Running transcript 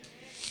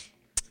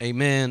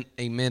Amen,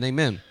 amen,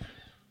 amen.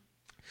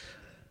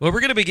 Well, we're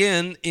going to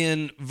begin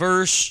in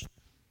verse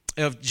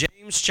of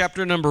James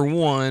chapter number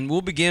 1. We'll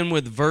begin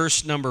with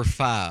verse number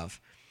 5.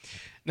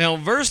 Now,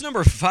 verse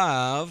number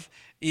 5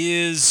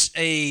 is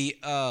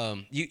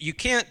you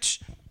can't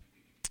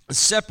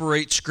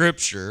separate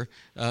Scripture.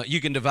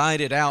 You can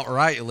divide it out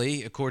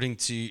rightly, according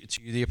to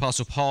the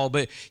Apostle Paul,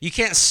 but you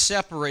can't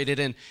separate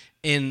it.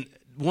 And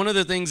one of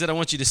the things that I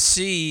want you to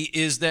see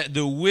is that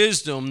the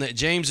wisdom that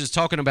James is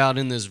talking about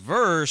in this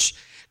verse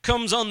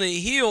comes on the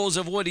heels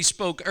of what he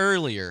spoke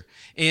earlier.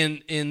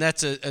 And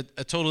that's a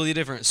totally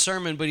different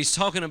sermon, but he's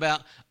talking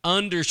about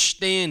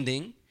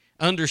understanding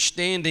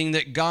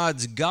that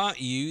God's got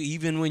you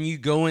even when you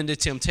go into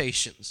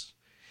temptations.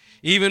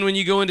 Even when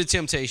you go into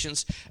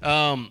temptations.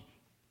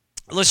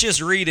 Let's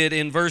just read it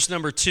in verse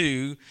number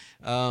 2,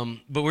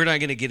 but we're not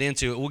going to get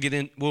into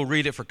it. We'll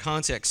read it for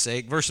context's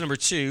sake. Verse number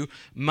 2,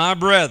 my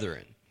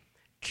brethren,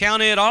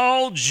 count it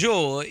all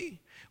joy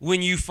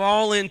when you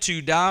fall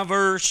into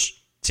diverse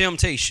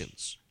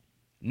temptations,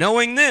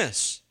 knowing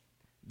this,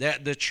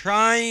 that the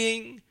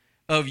trying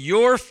of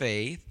your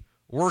faith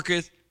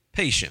worketh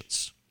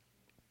patience.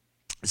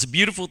 It's a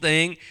beautiful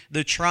thing,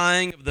 the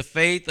trying of the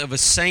faith of a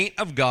saint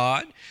of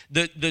God.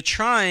 The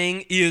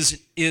trying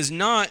is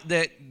not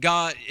that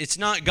God, it's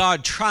not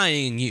God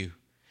trying you.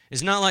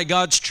 It's not like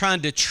God's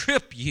trying to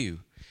trip you.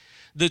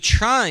 The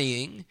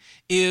trying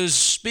is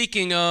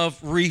speaking of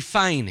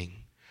refining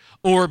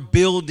or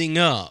building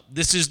up.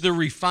 This is the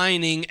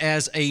refining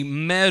as a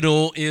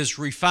metal is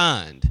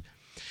refined.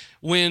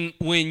 When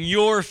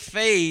your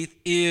faith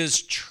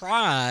is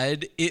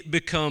tried, it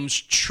becomes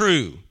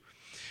true.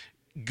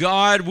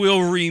 God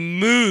will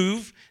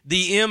remove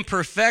the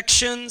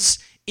imperfections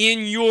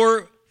in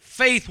your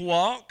faith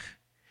walk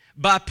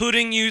by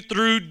putting you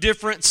through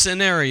different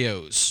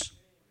scenarios.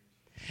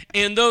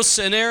 And those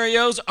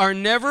scenarios are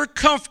never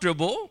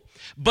comfortable,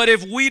 but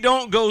if we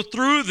don't go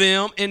through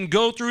them and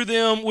go through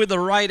them with the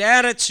right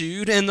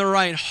attitude and the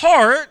right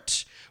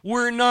heart,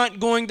 we're not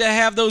going to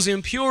have those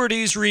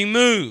impurities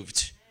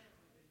removed.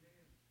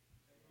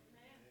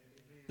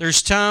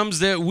 There's times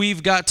that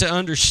we've got to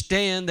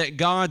understand that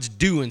God's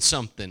doing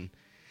something.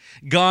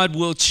 God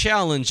will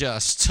challenge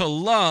us to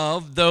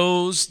love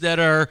those that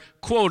are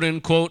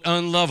quote-unquote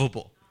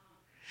unlovable.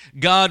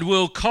 God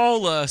will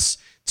call us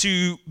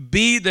to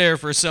be there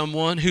for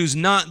someone who's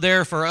not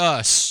there for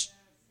us.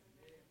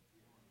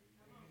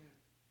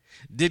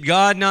 Did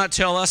God not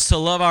tell us to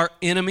love our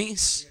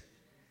enemies?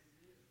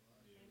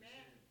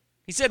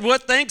 He said,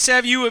 what thanks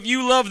have you if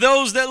you love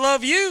those that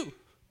love you?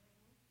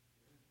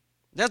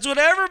 That's what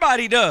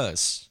everybody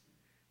does.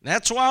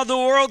 That's why the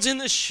world's in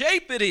the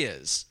shape it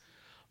is.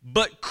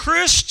 But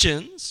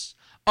Christians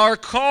are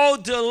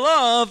called to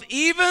love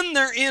even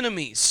their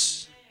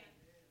enemies.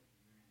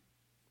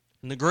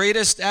 And the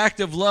greatest act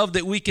of love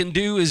that we can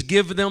do is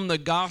give them the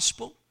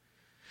gospel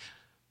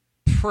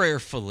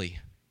prayerfully.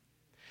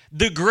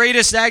 The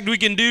greatest act we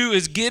can do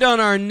is get on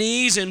our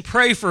knees and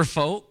pray for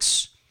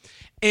folks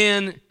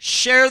and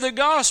share the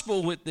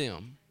gospel with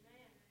them.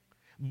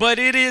 But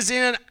it is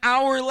in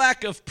our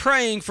lack of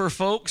praying for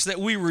folks that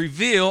we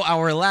reveal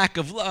our lack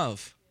of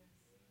love.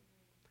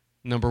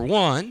 Number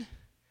one.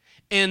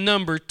 And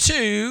number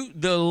two,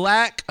 the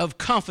lack of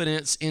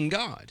confidence in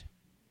God.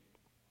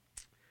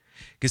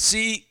 Because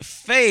see,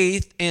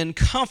 faith and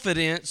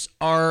confidence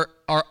are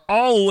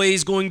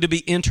always going to be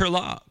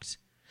interlocked.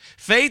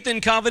 Faith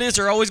and confidence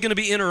are always going to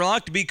be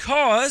interlocked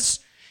because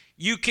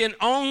you can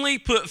only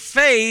put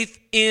faith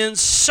in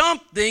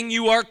something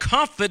you are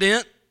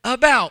confident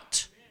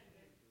about.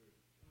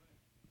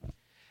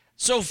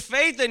 So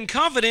faith and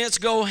confidence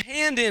go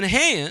hand in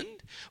hand.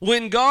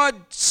 When God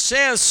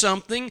says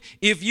something,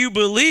 if you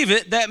believe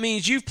it, that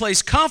means you've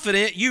placed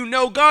confidence. You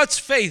know God's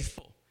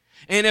faithful.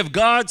 And if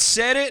God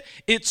said it,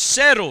 it's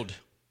settled.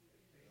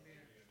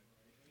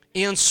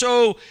 And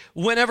so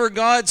whenever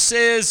God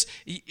says,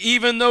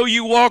 even though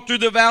you walk through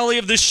the valley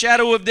of the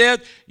shadow of death,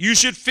 you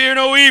should fear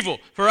no evil,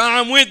 for I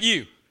am with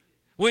you.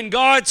 When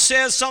God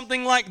says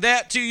something like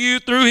that to you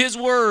through His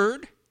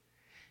Word,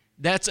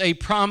 that's a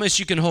promise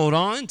you can hold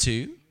on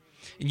to.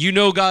 You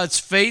know God's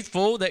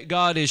faithful, that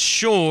God is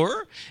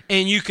sure,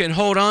 and you can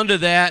hold on to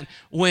that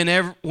when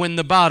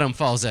the bottom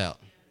falls out.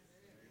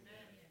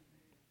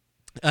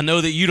 I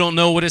know that you don't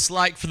know what it's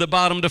like for the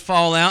bottom to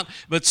fall out,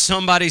 but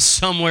somebody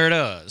somewhere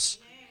does.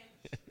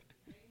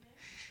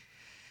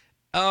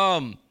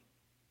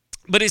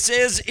 But it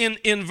says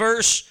in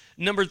verse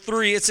number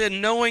 3, it said,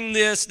 knowing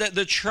this, that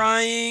the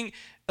trying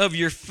of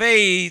your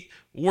faith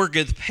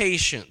worketh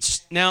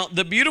patience. Now,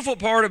 the beautiful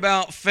part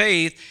about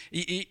faith,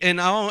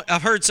 and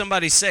I've heard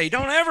somebody say,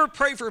 don't ever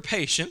pray for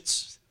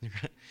patience.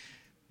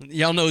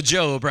 Y'all know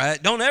Job,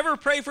 right? Don't ever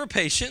pray for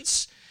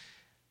patience.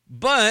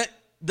 But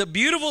the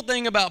beautiful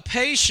thing about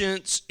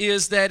patience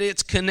is that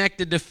it's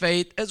connected to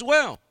faith as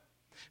well.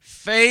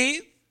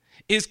 Faith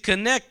is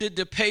connected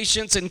to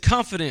patience and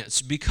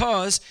confidence,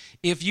 because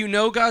if you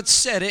know God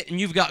said it and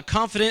you've got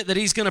confidence that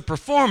He's going to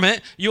perform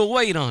it, you'll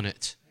wait on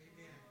it.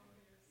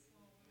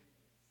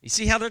 You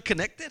see how they're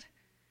connected?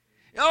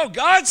 Oh,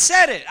 God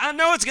said it. I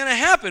know it's going to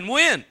happen.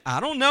 When? I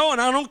don't know and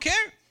I don't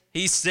care.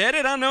 He said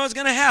it. I know it's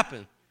going to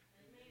happen.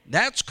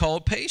 That's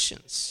called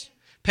patience.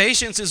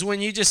 Patience is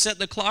when you just set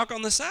the clock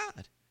on the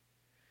side.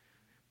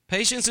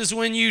 Patience is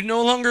when you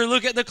no longer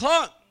look at the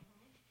clock.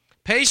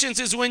 Patience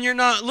is when you're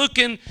not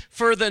looking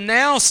for the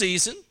now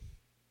season,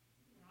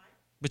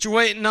 but you're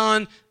waiting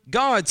on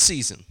God's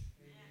season.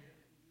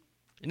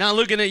 You're not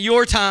looking at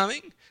your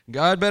timing.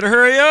 God better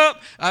hurry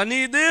up. I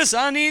need this.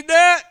 I need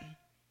that.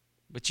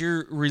 But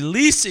you're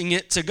releasing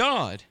it to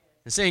God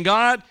and saying,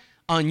 God,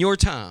 on your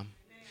time.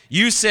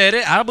 You said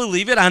it. I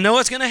believe it. I know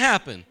it's going to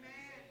happen.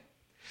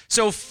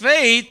 So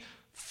faith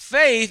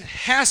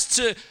has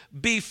to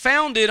be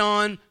founded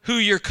on who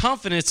your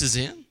confidence is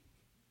in.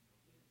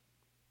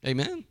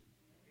 Amen.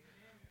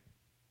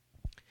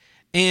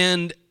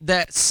 And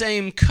that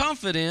same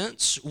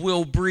confidence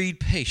will breed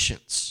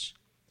patience.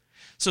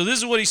 So this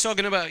is what he's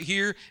talking about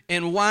here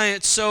and why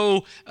it's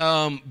so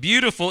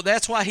beautiful.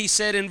 That's why he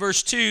said in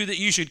verse 2 that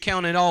you should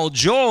count it all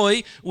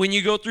joy when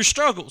you go through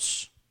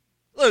struggles.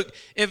 Look,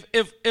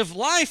 if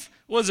life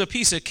was a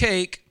piece of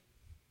cake,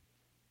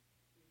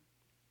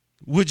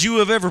 would you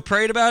have ever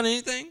prayed about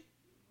anything?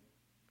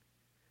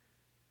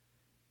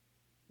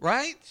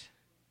 Right?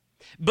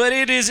 But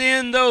it is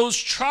in those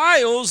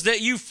trials that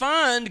you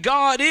find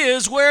God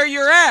is where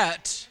you're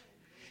at.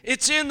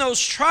 It's in those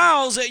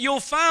trials that you'll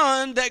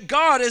find that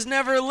God has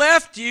never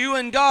left you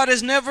and God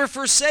has never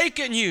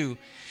forsaken you.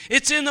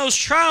 It's in those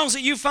trials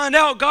that you find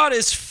out God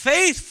is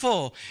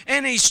faithful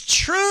and He's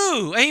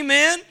true.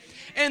 Amen?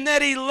 And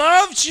that He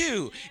loves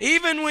you.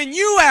 Even when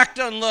you act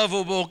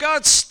unlovable,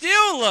 God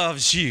still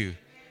loves you.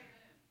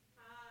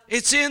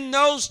 It's in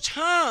those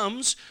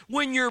times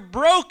when you're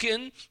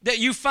broken that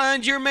you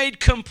find you're made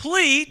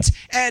complete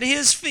at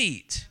His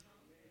feet.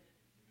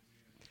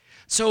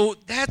 So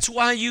that's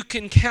why you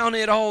can count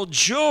it all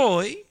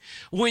joy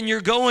when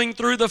you're going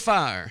through the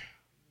fire.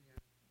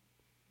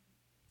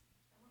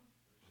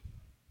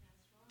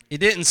 It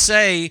didn't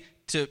say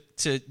to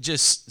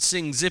just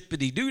sing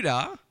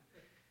zippity-doo-dah.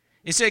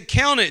 It said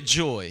count it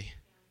joy.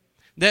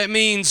 That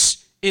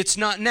means it's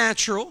not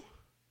natural.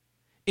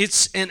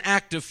 It's an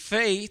act of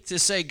faith to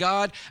say,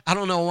 God, I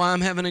don't know why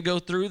I'm having to go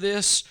through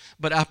this,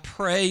 but I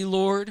pray,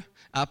 Lord,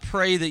 I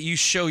pray that you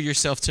show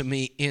yourself to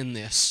me in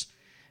this,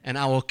 and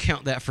I will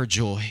count that for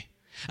joy.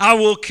 I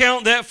will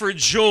count that for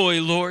joy,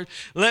 Lord.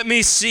 Let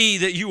me see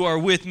that you are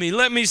with me.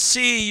 Let me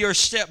see your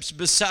steps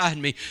beside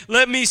me.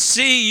 Let me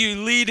see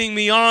you leading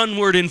me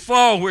onward and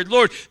forward.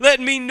 Lord,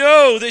 let me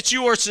know that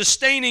you are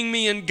sustaining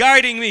me and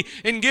guiding me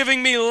and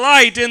giving me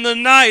light in the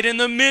night, in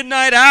the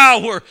midnight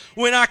hour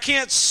when I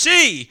can't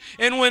see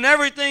and when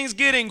everything's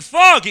getting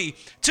foggy,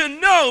 to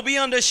know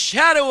beyond a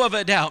shadow of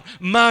a doubt,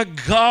 my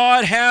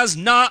God has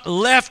not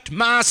left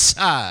my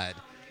side.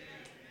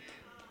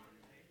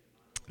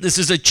 This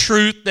is a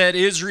truth that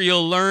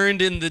Israel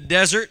learned in the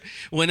desert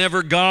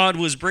whenever God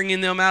was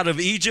bringing them out of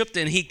Egypt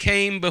and He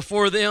came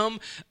before them,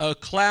 a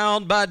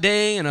cloud by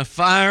day and a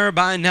fire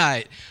by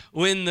night.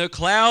 When the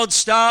cloud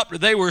stopped,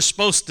 they were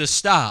supposed to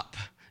stop.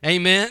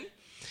 Amen?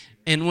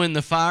 And when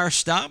the fire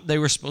stopped, they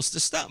were supposed to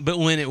stop. But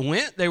when it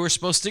went, they were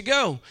supposed to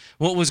go.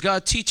 What was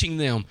God teaching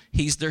them?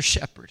 He's their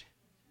shepherd.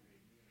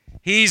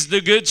 He's the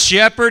good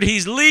shepherd.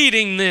 He's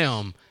leading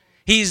them.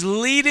 He's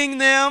leading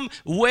them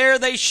where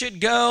they should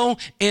go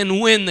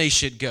and when they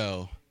should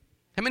go.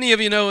 How many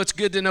of you know it's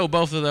good to know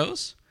both of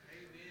those?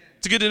 Amen.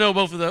 It's good to know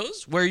both of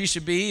those, where you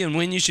should be and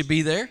when you should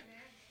be there.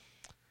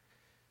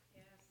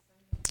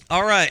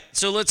 All right,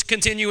 so let's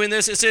continue in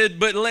this. It said,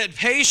 but let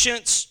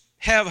patience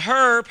have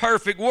her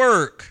perfect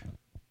work,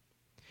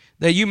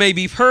 that you may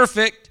be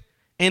perfect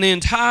and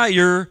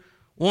entire,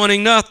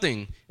 wanting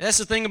nothing. That's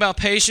the thing about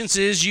patience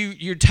is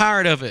you're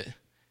tired of it.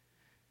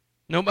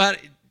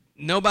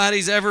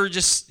 Nobody's ever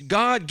just,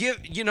 God,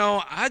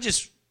 I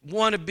just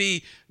want to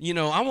be,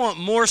 I want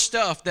more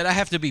stuff that I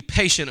have to be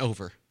patient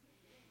over.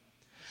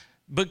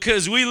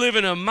 Because we live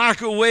in a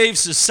microwave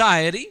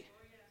society.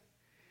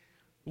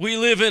 We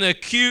live in a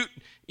cute,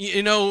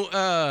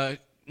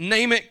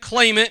 name it,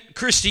 claim it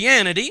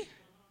Christianity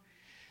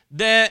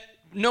that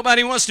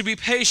nobody wants to be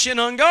patient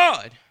on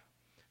God.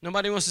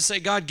 Nobody wants to say,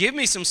 God, give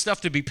me some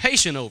stuff to be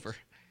patient over.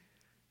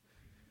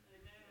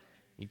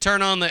 You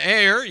turn on the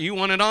air, you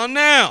want it on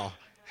now.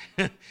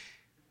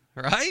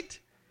 Right?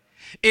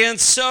 And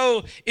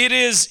so it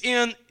is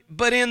in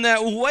that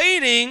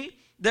waiting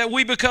that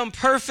we become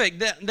perfect.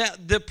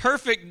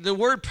 The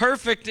word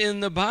perfect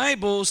in the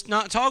Bible is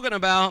not talking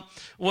about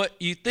what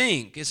you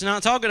think. It's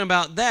not talking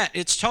about that.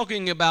 It's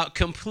talking about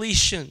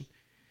completion.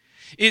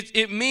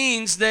 It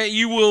means that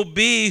you will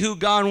be who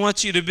God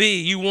wants you to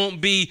be. You won't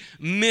be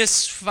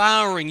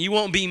misfiring. You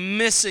won't be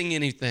missing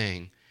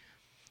anything.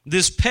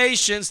 This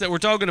patience that we're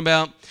talking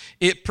about,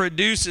 it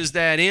produces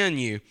that in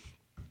you.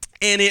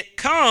 And it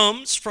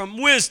comes from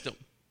wisdom.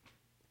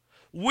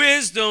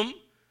 Wisdom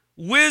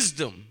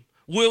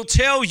will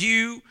tell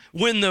you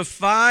when the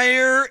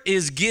fire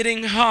is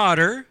getting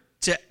hotter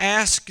to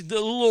ask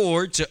the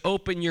Lord to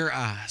open your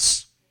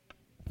eyes.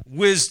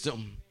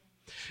 Wisdom.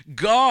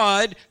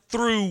 God,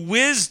 through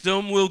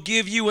wisdom, will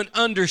give you an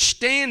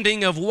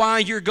understanding of why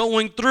you're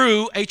going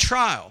through a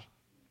trial.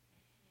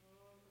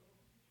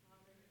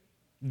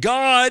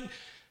 God,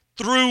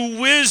 through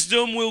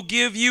wisdom, will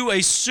give you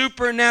a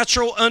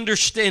supernatural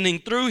understanding.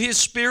 Through His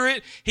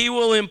Spirit, He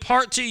will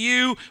impart to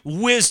you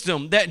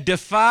wisdom that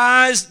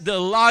defies the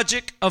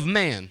logic of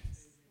man.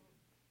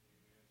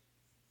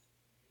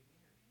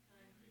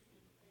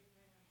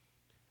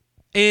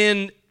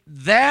 And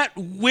that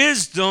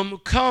wisdom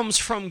comes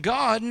from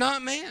God,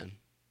 not man.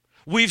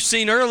 We've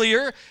seen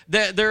earlier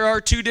that there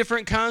are two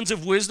different kinds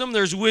of wisdom.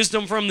 There's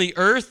wisdom from the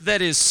earth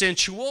that is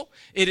sensual.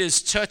 It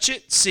is touch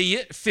it, see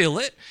it, feel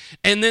it.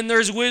 And then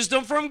there's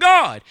wisdom from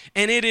God,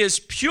 and it is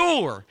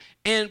pure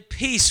and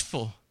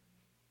peaceful.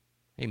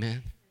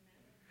 Amen.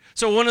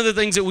 So one of the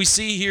things that we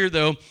see here,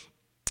 though,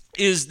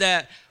 is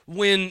that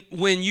when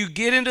you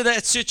get into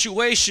that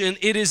situation,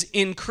 it is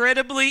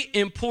incredibly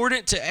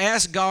important to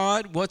ask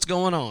God what's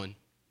going on.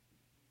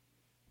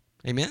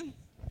 Amen.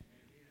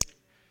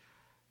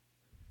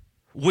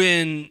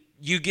 When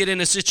you get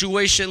in a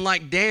situation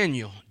like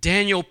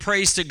Daniel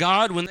prays to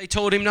God when they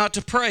told him not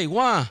to pray.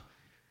 Why?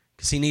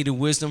 Because he needed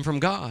wisdom from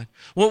God.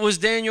 What was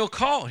Daniel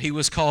called? He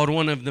was called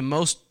one of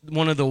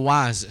the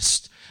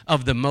wisest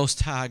of the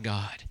Most High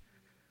God.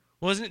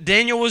 Wasn't it?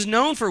 Daniel was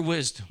known for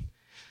wisdom.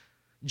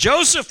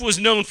 Joseph was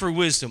known for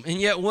wisdom. And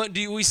yet what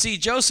do we see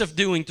Joseph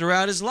doing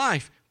throughout his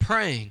life?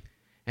 Praying,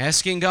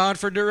 asking God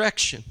for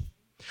direction.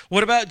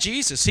 What about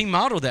Jesus? He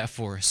modeled that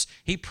for us.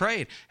 He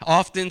prayed.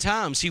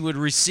 Oftentimes, he would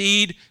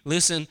recede,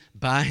 listen,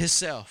 by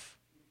himself.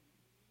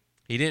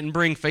 He didn't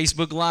bring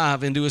Facebook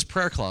Live into his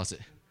prayer closet.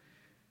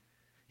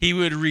 He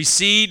would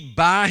recede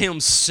by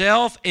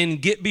himself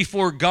and get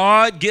before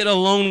God, get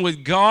alone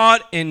with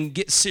God, and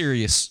get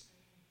serious.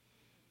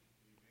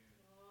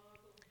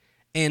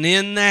 And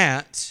in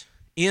that,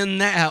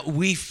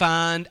 we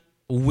find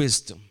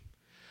wisdom.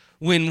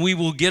 When we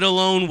will get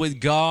alone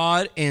with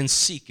God and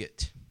seek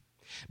it.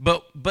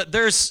 But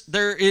there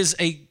is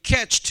a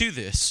catch to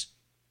this.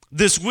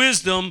 This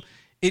wisdom,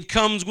 it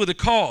comes with a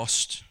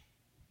cost.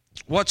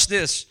 Watch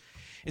this.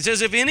 It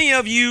says, if any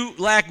of you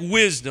lack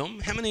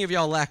wisdom, how many of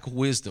y'all lack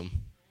wisdom?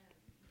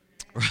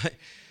 Right?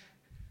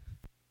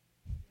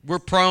 We're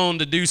prone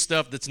to do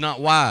stuff that's not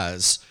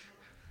wise.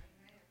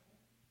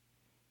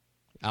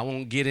 I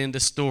won't get into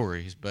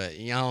stories, but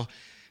y'all,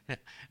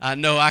 I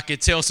know I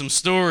could tell some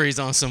stories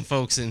on some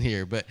folks in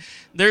here, but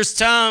there's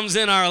times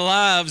in our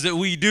lives that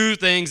we do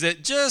things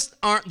that just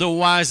aren't the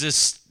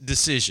wisest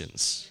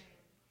decisions.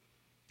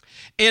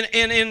 And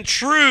in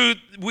truth,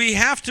 we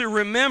have to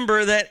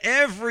remember that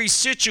every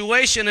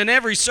situation and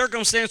every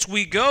circumstance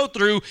we go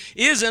through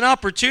is an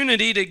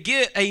opportunity to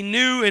get a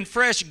new and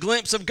fresh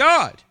glimpse of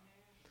God.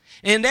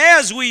 And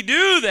as we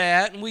do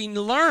that, we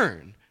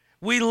learn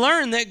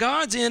that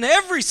God's in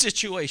every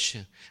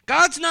situation.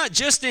 God's not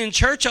just in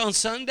church on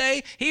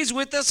Sunday. He's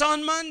with us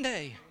on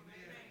Monday.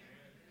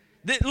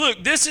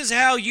 Look, this is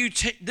how you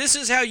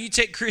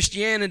take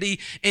Christianity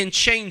and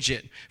change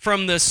it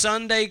from the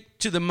Sunday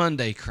to the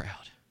Monday crowd.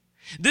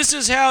 This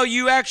is how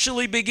you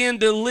actually begin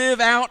to live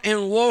out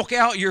and walk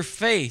out your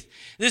faith.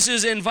 This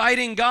is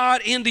inviting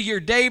God into your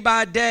day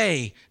by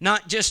day,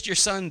 not just your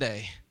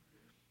Sunday.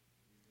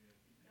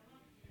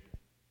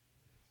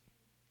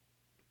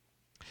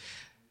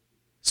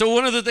 So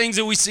one of the things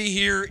that we see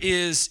here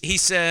is he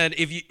said,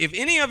 if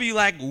any of you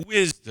lack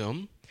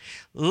wisdom,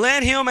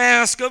 let him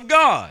ask of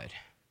God,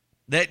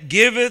 that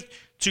giveth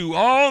to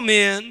all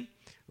men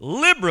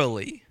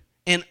liberally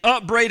and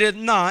upbraideth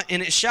not,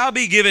 and it shall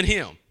be given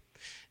him.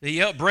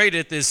 The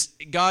upbraideth is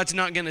God's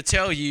not going to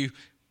tell you,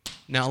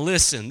 now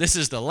listen, this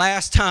is the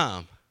last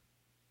time.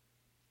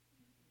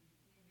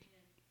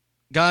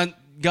 God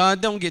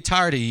don't get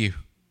tired of you.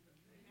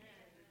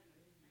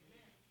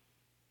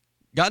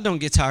 God don't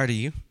get tired of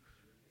you.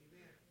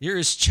 You're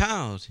his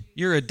child.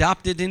 You're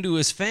adopted into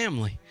his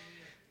family.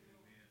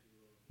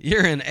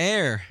 You're an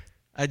heir,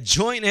 a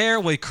joint heir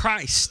with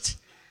Christ.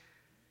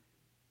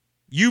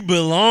 You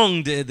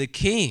belong to the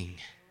King.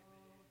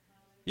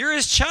 You're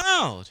his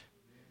child.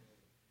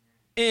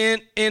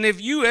 And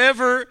if you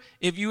ever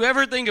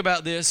think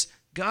about this,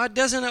 God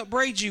doesn't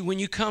upbraid you when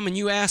you come and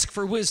you ask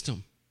for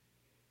wisdom.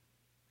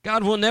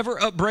 God will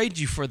never upbraid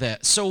you for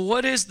that. So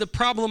what is the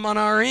problem on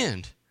our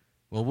end?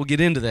 Well, we'll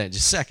get into that in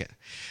just a second.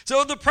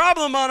 So the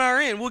problem on our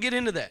end, we'll get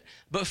into that.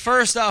 But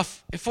first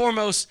off and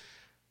foremost,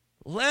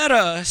 let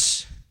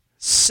us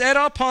set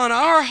upon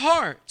our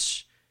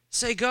hearts,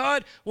 say,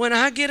 God, when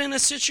I get in a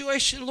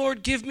situation,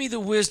 Lord, give me the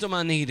wisdom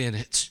I need in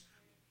it.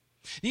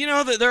 You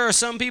know that there are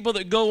some people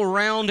that go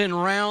round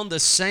and round the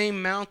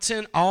same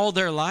mountain all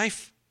their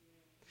life,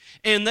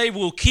 and they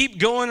will keep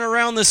going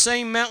around the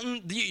same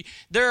mountain.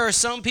 There are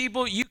some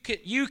people you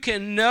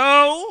can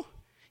know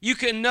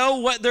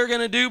what they're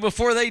going to do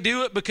before they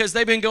do it because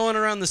they've been going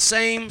around the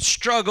same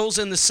struggles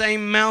and the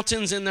same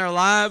mountains in their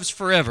lives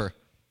forever.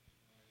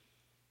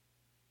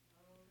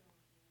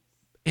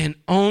 And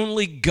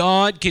only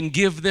God can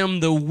give them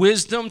the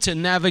wisdom to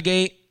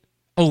navigate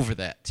over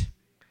that.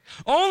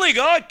 Only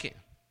God can.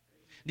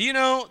 Do you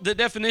know the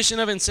definition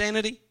of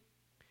insanity?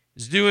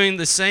 is doing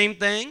the same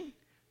thing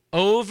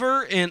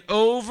over and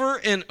over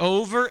and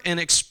over and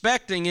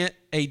expecting it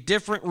a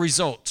different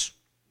result.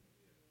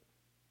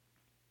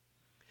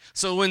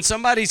 So when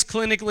somebody's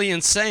clinically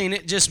insane,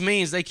 it just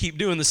means they keep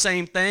doing the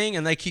same thing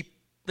and they keep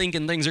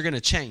thinking things are going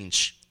to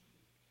change.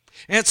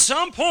 At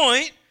some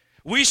point,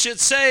 we should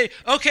say,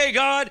 okay,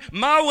 God,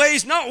 my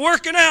way's not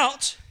working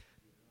out.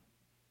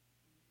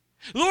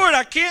 Lord,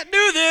 I can't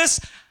do this.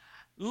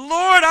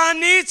 Lord, I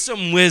need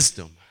some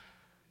wisdom.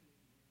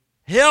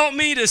 Help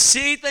me to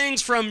see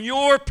things from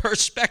your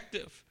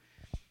perspective.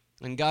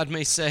 And God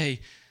may say,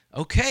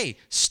 okay,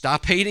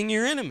 stop hating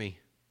your enemy.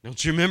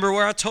 Don't you remember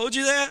where I told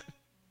you that?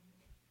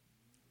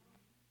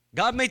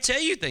 God may tell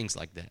you things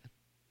like that.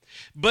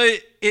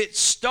 But it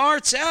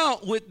starts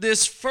out with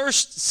this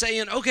first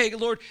saying, okay,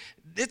 Lord,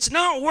 it's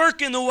not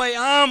working the way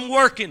I'm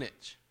working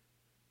it.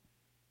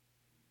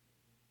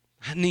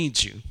 I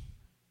need you.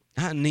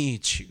 I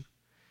need you.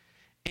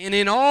 And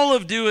in all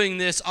of doing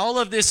this, all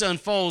of this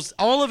unfolds,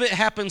 all of it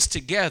happens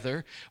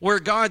together where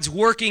God's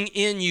working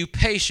in you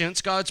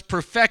patience, God's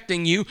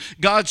perfecting you,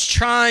 God's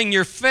trying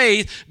your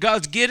faith,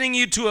 God's getting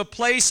you to a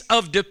place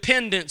of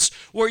dependence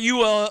where you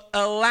will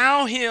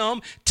allow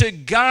Him to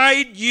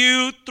guide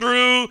you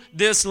through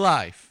this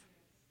life.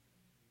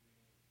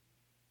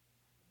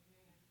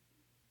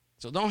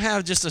 So don't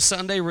have just a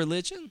Sunday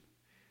religion.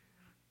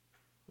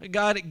 Let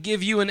God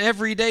give you an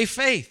everyday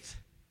faith.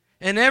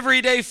 An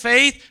everyday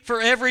faith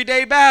for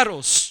everyday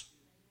battles.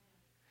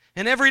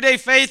 An everyday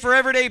faith for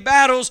everyday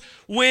battles.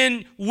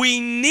 When we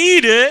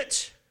need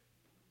it,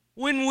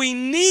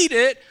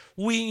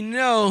 we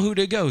know who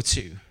to go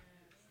to.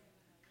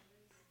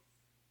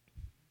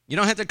 You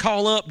don't have to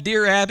call up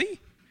Dear Abby.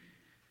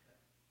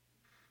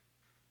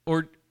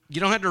 Or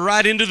you don't have to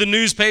write into the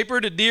newspaper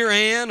to Dear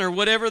Ann or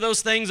whatever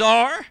those things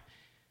are.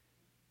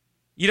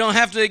 You don't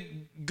have to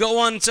go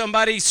on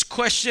somebody's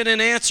question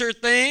and answer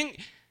thing.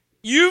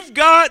 You've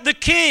got the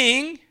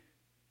King,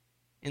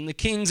 and the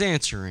King's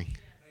answering.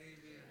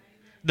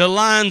 The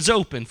line's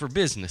open for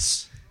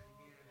business.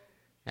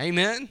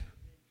 Amen.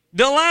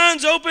 The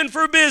line's open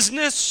for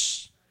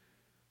business.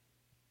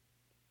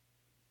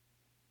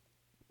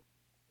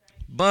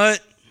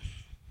 But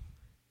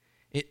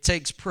it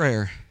takes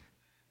prayer.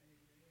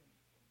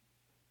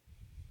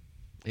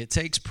 It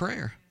takes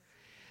prayer.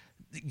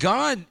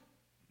 God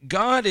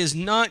is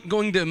not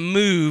going to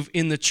move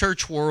in the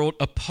church world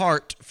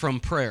apart from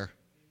prayer.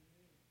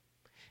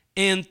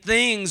 And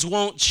things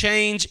won't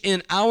change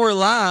in our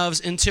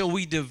lives until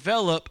we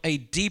develop a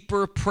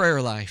deeper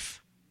prayer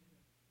life.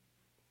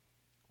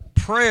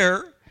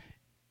 Prayer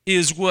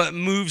is what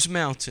moves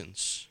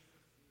mountains.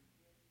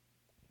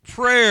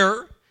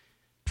 Prayer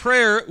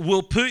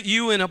will put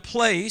you in a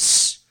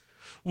place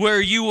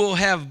where you will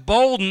have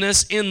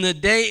boldness in the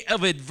day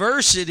of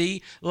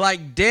adversity,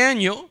 like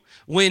Daniel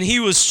when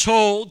he was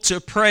told to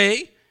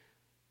pray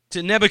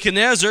to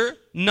Nebuchadnezzar,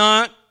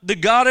 not the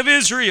God of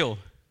Israel.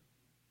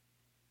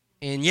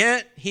 And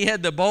yet, he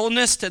had the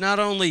boldness to not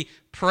only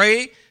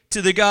pray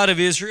to the God of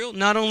Israel,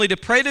 not only to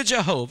pray to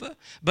Jehovah,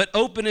 but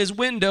open his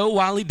window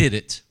while he did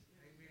it.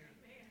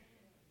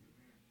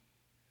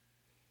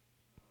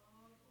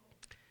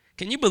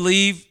 Can you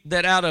believe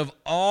that out of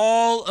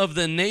all of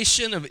the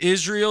nation of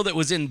Israel that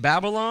was in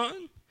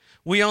Babylon,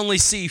 we only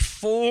see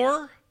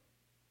four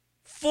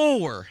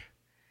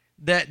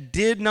that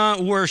did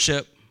not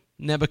worship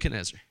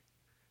Nebuchadnezzar?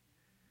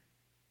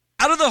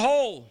 Out of the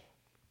whole,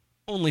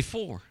 only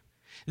 4.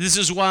 This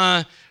is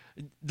why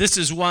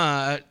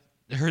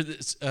I heard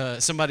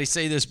somebody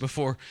say this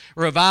before.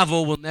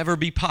 Revival will never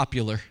be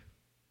popular.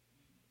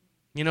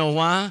 You know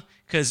why?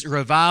 Because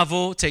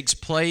revival takes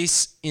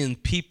place in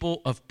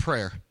people of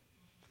prayer.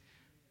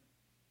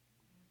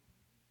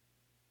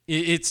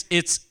 It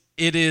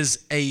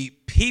is a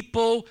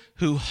people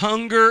who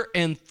hunger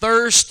and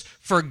thirst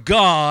for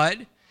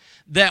God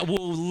that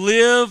will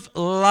live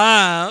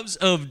lives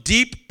of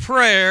deep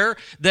prayer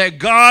that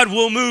God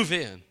will move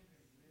in.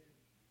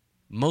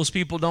 Most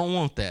people don't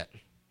want that.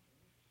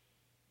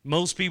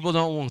 Most people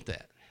don't want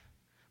that.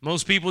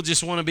 Most people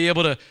just want to be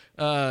able to,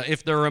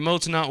 if their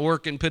remote's not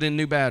working, put in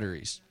new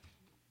batteries.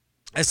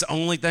 That's the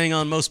only thing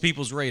on most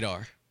people's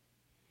radar.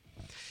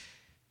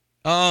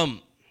 So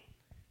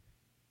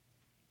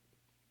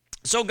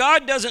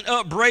God doesn't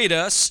upbraid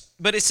us,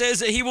 but it says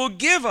that he will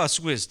give us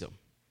wisdom.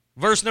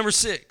 Verse number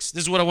 6.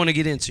 This is what I want to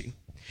get into.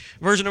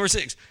 Verse number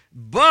 6.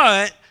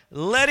 But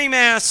let him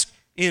ask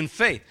in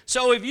faith.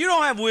 So if you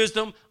don't have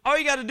wisdom, all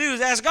you got to do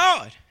is ask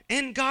God.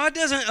 And God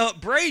doesn't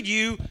upbraid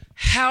you.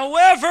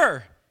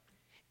 However,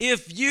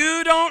 if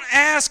you don't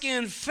ask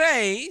in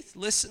faith,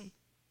 listen,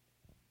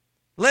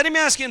 let him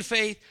ask in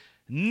faith,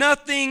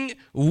 nothing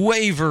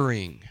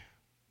wavering.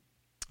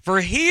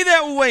 For he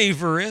that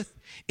wavereth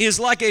is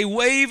like a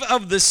wave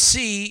of the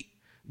sea,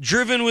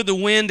 driven with the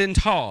wind and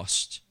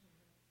tossed.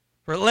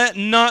 For let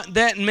not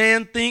that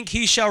man think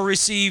he shall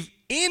receive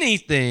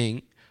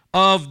anything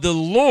of the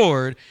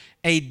Lord.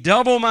 A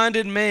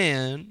double-minded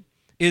man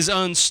is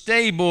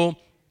unstable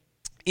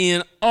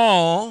in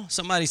all,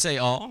 somebody say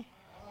all,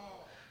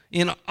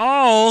 in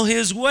all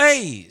his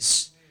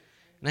ways.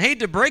 And I hate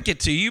to break it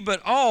to you,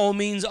 but all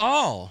means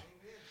all.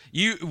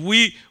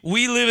 We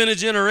live in a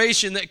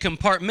generation that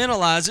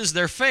compartmentalizes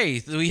their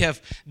faith. We have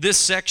this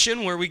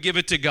section where we give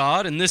it to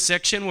God, and this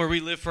section where we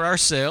live for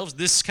ourselves.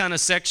 This kind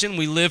of section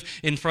we live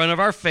in front of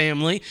our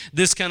family.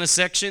 This kind of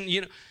section,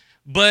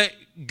 But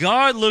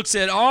God looks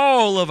at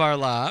all of our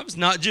lives,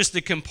 not just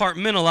the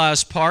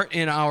compartmentalized part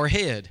in our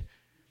head.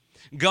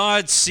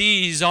 God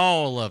sees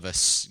all of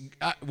us.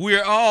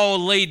 We're all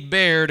laid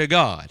bare to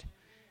God.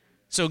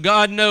 So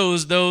God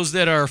knows those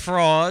that are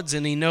frauds,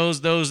 and He knows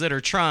those that are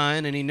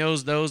trying, and He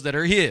knows those that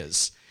are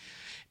His.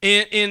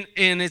 And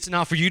it's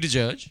not for you to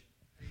judge.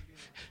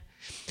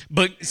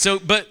 But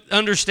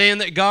understand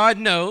that God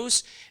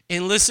knows,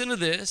 and listen to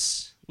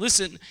this.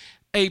 Listen,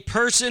 a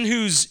person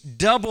who's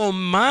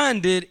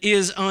double-minded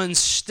is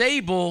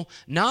unstable,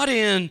 not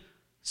in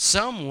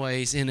some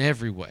ways, in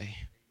every way.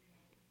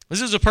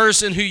 This is a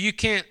person who you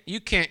can't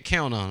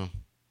count on them.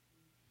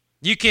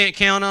 You can't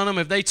count on them.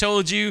 If they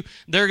told you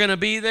they're going to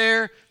be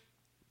there,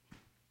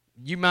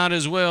 you might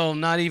as well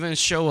not even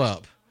show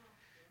up.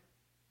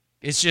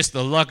 It's just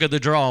the luck of the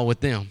draw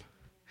with them.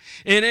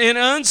 An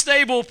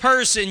unstable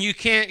person you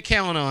can't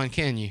count on,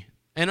 can you?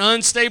 An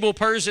unstable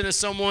person is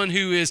someone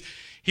who is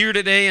here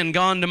today and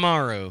gone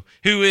tomorrow,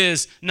 who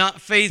is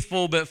not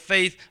faithful but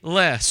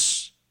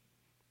faithless.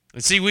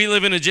 And see, we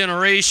live in a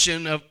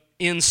generation of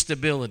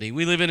instability.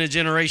 We live in a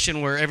generation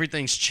where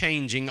everything's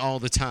changing all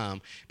the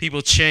time.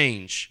 People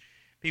change.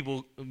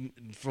 People,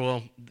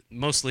 well,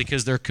 mostly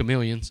because they're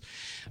chameleons.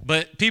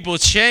 But people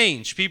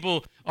change.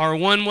 People are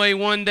one way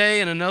one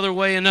day and another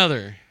way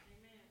another.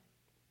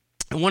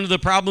 And one of the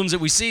problems that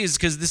we see is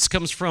because this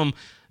comes from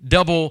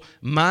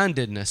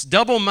double-mindedness.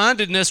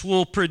 Double-mindedness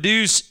will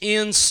produce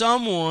in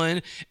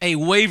someone a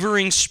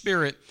wavering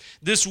spirit.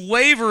 This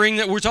wavering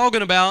that we're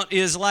talking about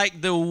is like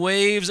the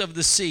waves of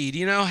the sea. Do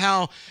you know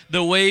how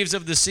the waves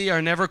of the sea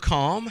are never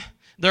calm?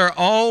 They're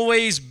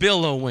always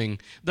billowing.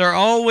 They're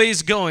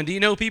always going. Do you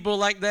know people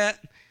like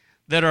that?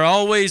 That are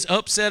always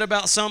upset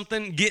about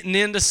something, getting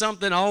into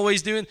something,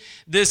 always doing.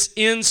 This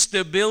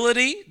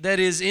instability that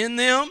is in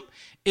them,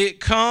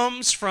 it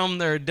comes from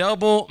their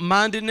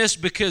double-mindedness,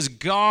 because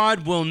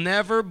God will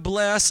never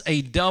bless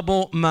a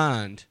double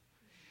mind.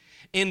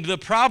 And the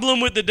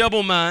problem with the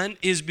double mind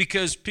is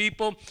because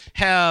people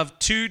have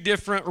two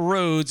different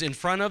roads in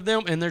front of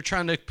them, and they're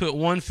trying to put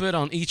one foot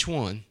on each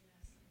one.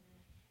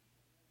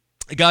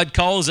 God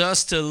calls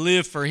us to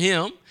live for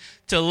Him,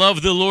 to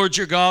love the Lord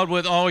your God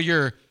with all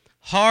your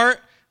heart,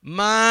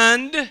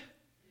 mind,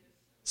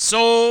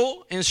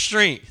 soul, and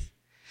strength.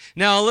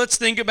 Now, let's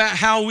think about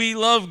how we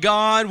love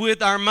God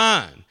with our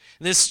mind.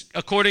 This,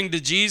 according to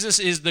Jesus,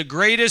 is the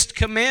greatest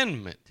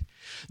commandment.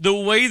 The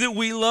way that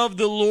we love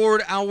the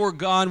Lord our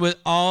God with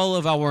all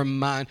of our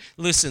mind.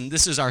 Listen,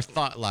 this is our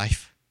thought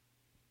life.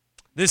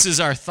 This is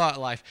our thought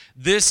life.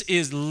 This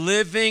is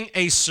living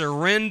a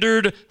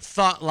surrendered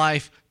thought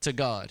life to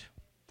God.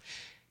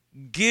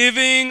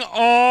 Giving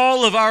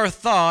all of our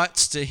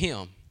thoughts to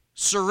Him.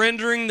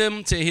 Surrendering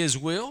them to His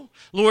will.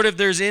 Lord, if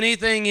there's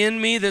anything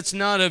in me that's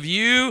not of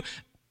you,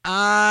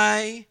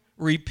 I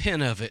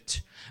repent of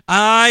it.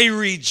 I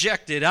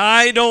reject it.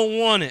 I don't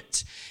want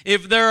it.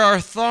 If there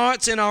are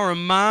thoughts in our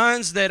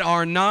minds that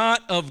are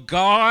not of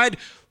God,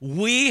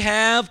 we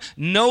have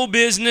no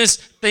business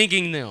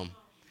thinking them.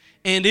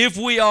 And if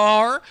we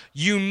are,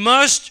 you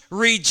must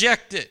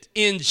reject it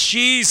in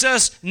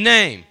Jesus'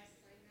 name.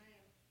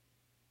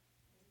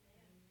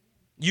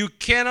 You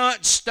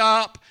cannot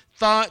stop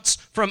thoughts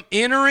from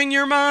entering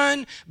your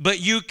mind,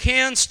 but you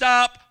can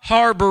stop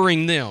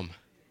harboring them.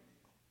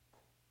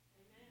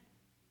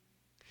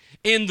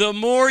 And the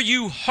more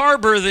you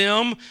harbor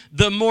them,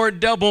 the more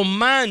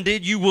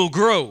double-minded you will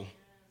grow.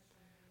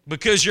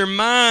 Because your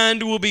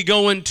mind will be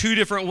going two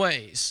different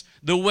ways.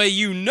 The way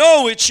you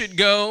know it should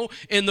go,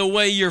 and the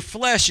way your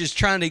flesh is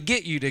trying to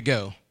get you to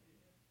go.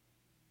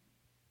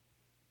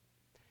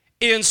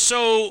 And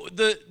so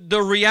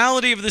the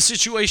reality of the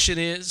situation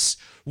is,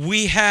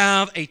 we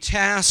have a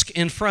task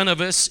in front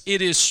of us.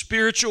 It is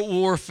spiritual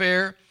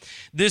warfare.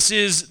 This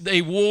is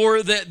a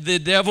war that the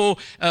devil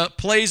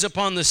plays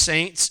upon the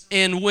saints.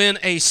 And when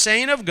a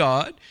saint of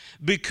God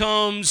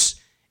becomes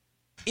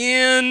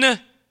unstable,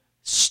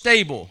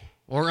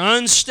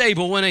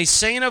 when a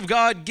saint of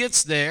God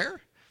gets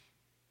there,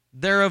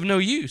 they're of no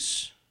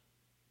use.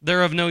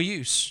 They're of no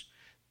use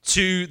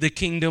to the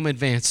kingdom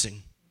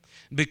advancing.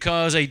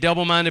 Because a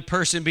double-minded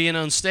person being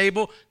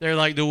unstable, they're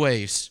like the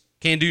waves.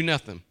 Can't do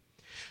nothing.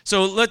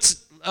 So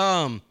let's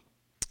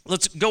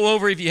go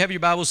over, if you have your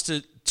Bibles,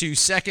 to 2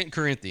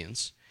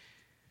 Corinthians.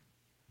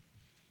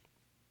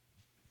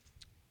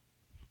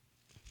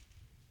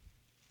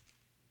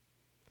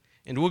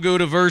 And we'll go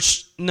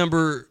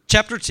to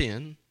chapter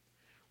 10.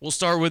 We'll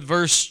start with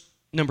verse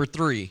number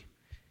 3.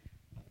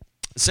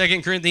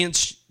 2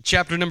 Corinthians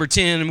chapter number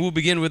 10, and we'll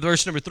begin with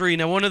verse number 3.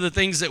 Now, one of the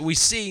things that we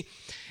see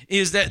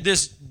is that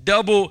this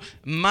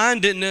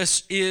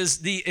double-mindedness is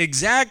the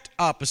exact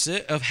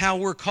opposite of how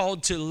we're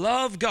called to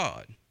love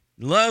God.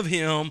 Love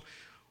Him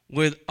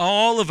with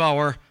all of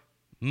our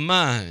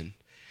mind.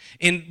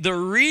 And the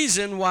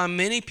reason why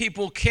many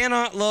people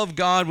cannot love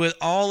God with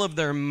all of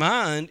their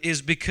mind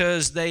is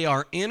because they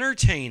are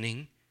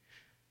entertaining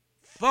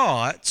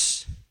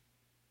thoughts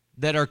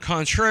that are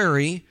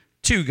contrary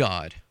to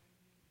God.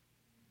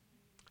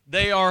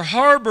 They are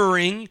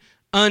harboring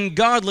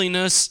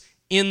ungodliness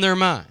in their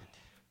mind.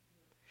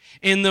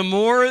 And the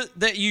more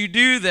that you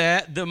do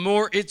that, the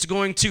more it's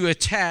going to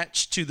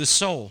attach to the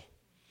soul.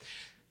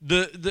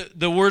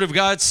 The Word of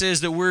God says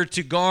that we're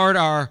to guard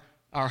our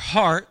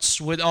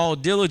hearts with all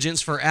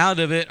diligence, for out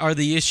of it are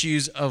the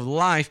issues of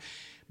life.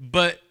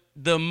 But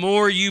the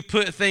more you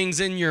put things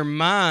in your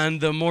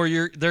mind, the more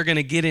they're going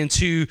to get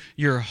into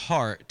your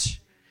heart.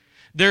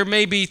 There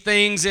may be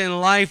things in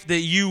life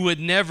that you would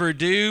never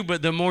do,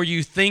 but the more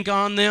you think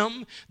on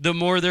them, the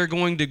more they're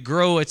going to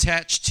grow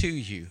attached to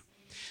you.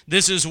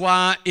 This is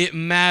why it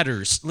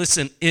matters.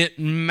 Listen, it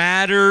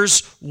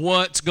matters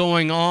what's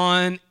going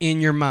on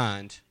in your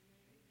mind.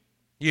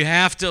 You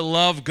have to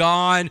love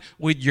God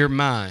with your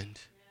mind.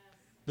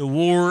 The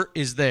war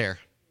is there.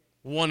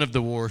 One of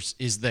the wars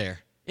is there.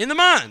 In the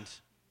mind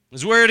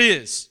is where it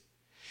is.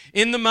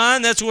 In the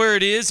mind, that's where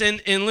it is.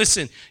 And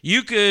listen,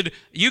 you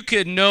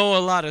could know a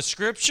lot of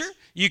scripture.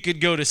 You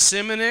could go to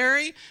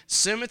cemetery.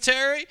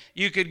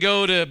 You could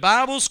go to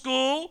Bible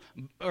school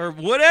or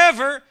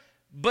whatever.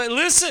 But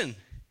listen,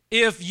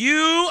 if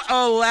you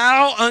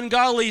allow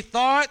ungodly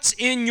thoughts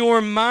in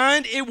your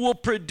mind, it will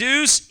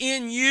produce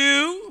in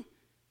you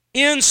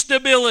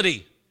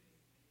instability.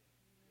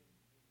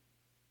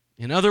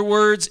 In other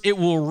words, it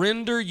will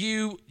render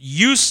you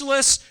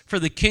useless for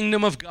the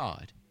kingdom of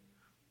God.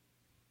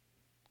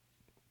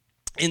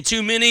 And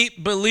too many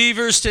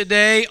believers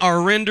today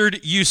are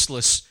rendered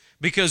useless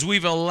because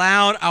we've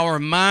allowed our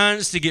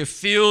minds to get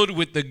filled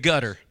with the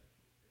gutter.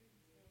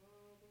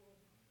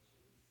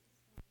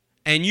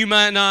 And you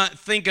might not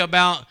think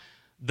about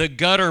the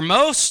gutter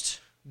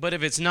most, but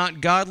if it's not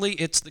godly,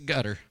 it's the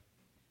gutter.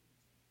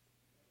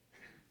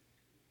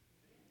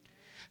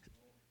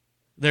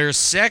 There's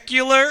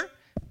secular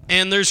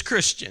and there's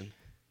Christian.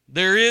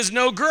 There is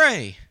no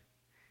gray.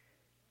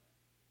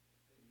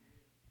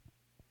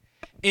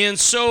 And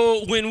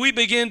so when we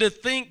begin to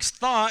think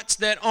thoughts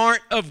that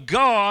aren't of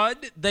God,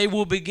 they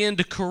will begin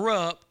to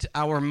corrupt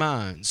our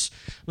minds.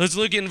 Let's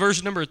look in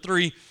verse number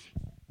 3.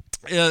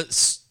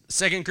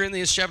 2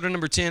 Corinthians chapter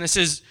number 10, it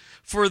says,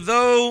 "For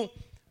though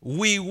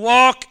we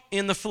walk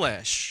in the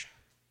flesh,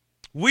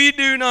 we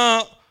do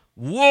not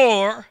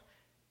war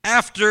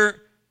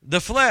after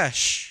the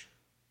flesh."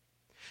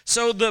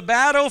 So the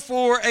battle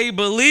for a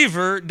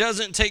believer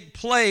doesn't take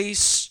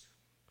place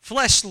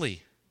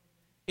fleshly.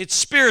 It's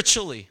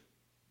spiritually.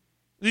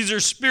 These are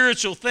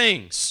spiritual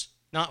things,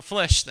 not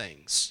flesh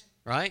things,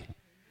 right?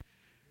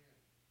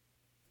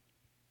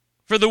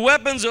 "For the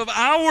weapons of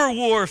our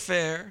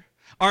warfare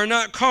are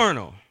not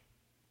carnal,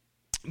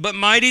 but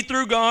mighty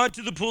through God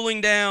to the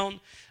pulling down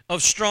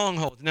of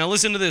strongholds." Now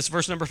listen to this,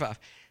 verse number 5.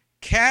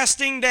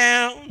 "Casting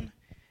down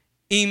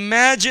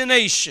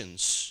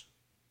imaginations."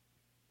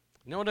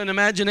 You know what an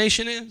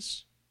imagination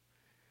is?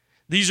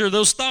 These are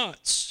those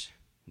thoughts.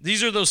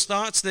 These are those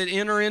thoughts that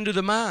enter into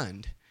the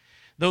mind.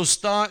 Those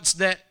thoughts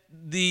that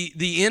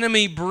the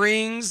enemy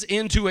brings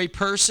into a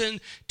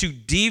person to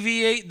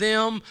deviate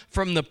them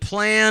from the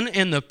plan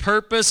and the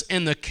purpose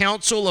and the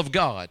counsel of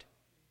God.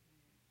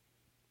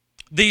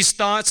 These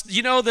thoughts,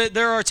 you know that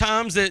there are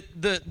times that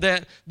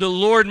the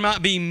Lord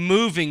might be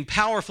moving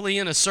powerfully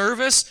in a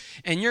service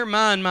and your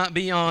mind might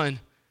be on,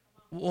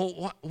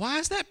 well, why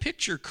is that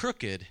picture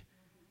crooked?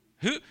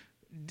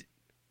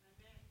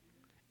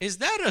 Is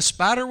that a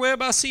spider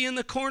web I see in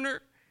the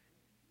corner?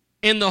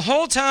 And the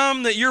whole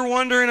time that you're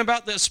wondering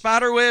about that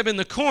spider web in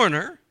the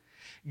corner,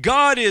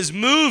 God is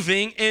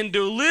moving and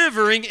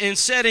delivering and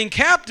setting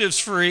captives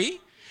free,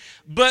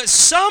 but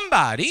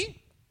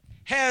somebody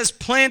has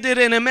planted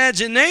an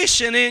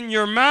imagination in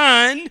your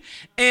mind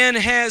and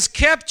has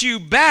kept you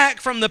back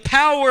from the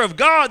power of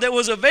God that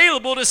was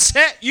available to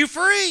set you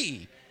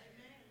free.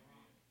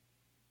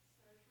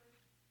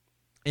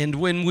 And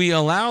when we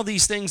allow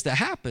these things to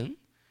happen,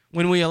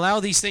 we're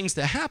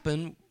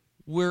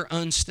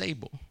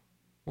unstable.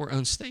 We're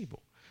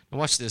unstable. Now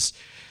watch this.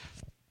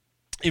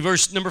 In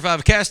verse number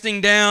 5,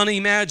 "Casting down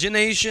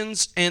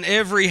imaginations and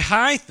every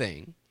high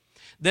thing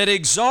that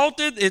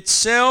exalted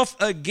itself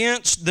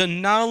against the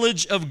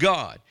knowledge of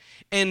God,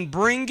 and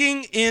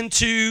bringing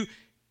into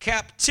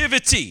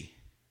captivity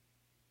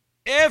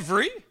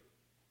every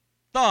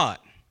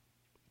thought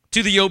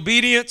to the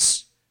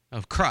obedience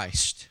of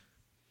Christ."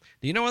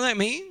 Do you know what that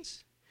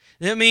means?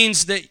 That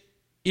means that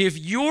if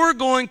you're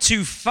going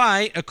to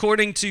fight,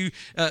 according to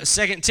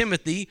 2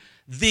 Timothy,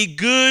 the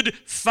good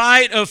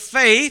fight of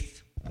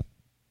faith,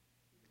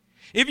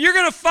 if you're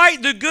going to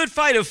fight the good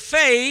fight of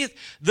faith,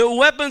 the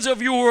weapons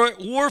of your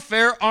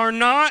warfare are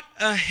not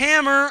a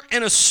hammer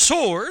and a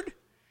sword,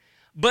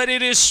 but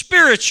it is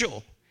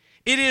spiritual.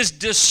 It is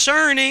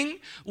discerning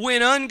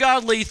when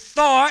ungodly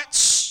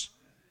thoughts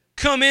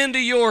come into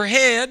your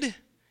head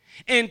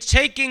and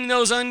taking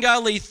those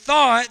ungodly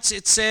thoughts,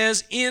 it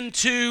says,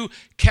 into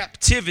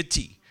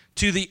captivity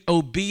to the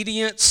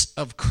obedience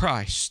of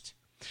Christ.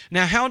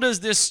 Now, how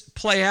does this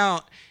play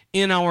out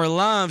in our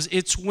lives?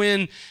 It's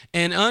when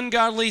an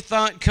ungodly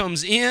thought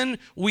comes in,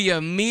 we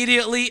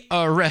immediately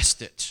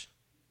arrest it.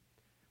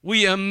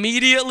 We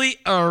immediately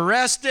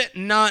arrest it,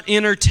 not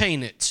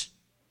entertain it.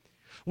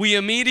 We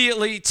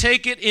immediately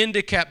take it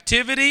into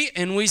captivity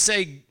and we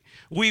say,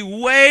 we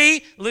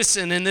weigh,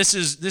 listen, and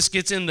this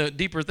gets into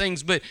deeper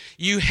things, but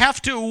you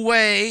have to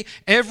weigh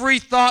every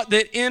thought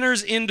that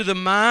enters into the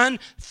mind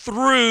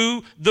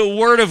through the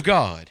Word of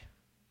God.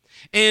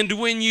 And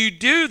when you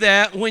do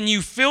that, when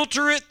you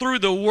filter it through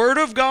the Word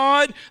of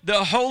God,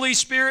 the Holy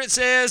Spirit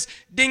says,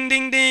 ding,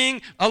 ding,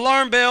 ding,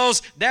 alarm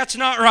bells, that's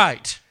not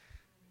right.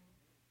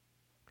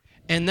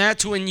 And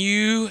that's when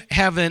you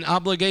have an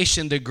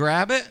obligation to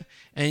grab it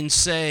and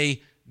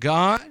say,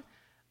 God,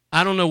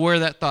 I don't know where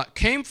that thought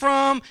came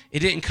from. It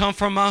didn't come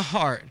from my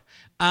heart.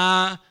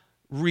 I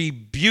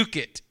rebuke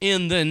it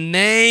in the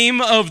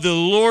name of the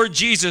Lord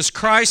Jesus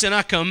Christ, and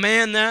I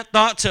command that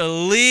thought to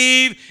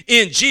leave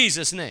in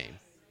Jesus' name.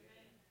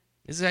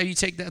 This is how you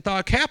take that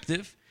thought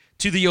captive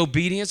to the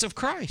obedience of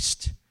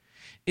Christ,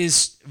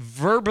 is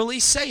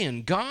verbally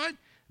saying, God,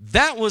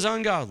 that was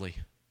ungodly.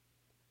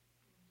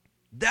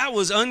 That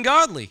was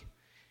ungodly,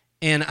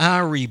 and I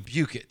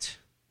rebuke it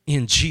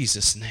in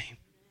Jesus' name.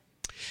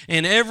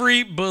 And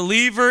every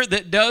believer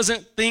that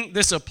doesn't think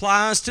this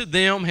applies to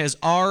them has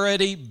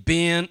already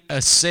been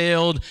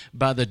assailed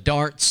by the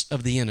darts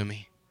of the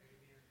enemy.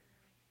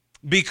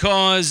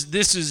 Because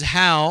this is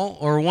how,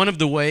 or one of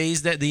the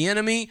ways, that the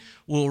enemy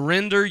will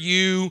render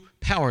you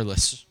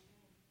powerless.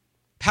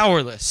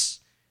 Powerless.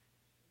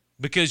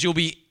 Because you'll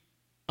be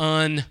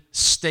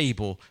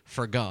unstable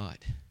for God.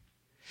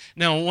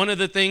 Now, one of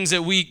the things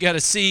that we got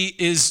to see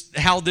is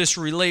how this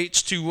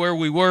relates to where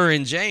we were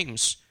in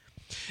James.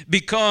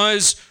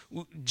 Because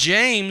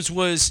James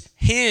was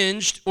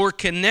hinged or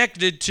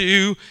connected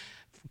to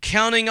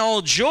counting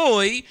all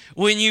joy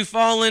when you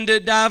fall into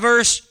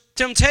diverse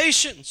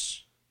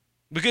temptations.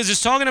 Because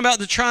it's talking about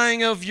the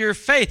trying of your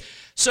faith.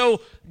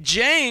 So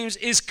James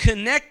is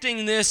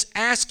connecting this,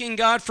 asking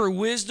God for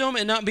wisdom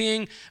and not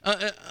being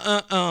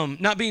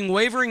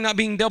wavering, not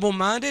being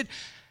double-minded.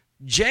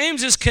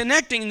 James is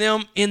connecting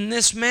them in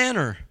this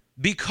manner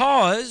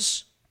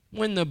because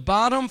when the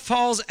bottom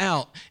falls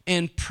out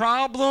and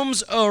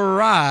problems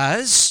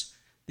arise,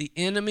 the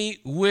enemy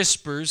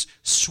whispers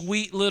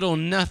sweet little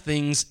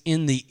nothings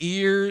in the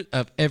ear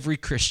of every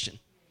Christian.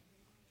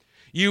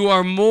 You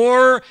are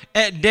more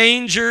at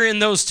danger in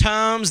those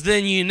times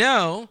than you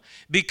know,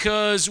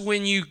 because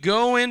when you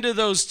go into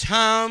those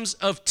times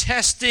of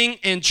testing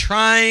and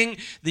trying,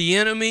 the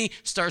enemy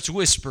starts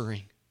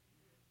whispering.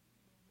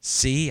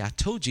 See, I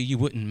told you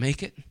wouldn't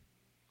make it.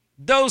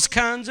 Those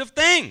kinds of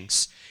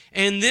things.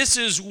 And this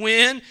is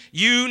when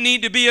you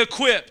need to be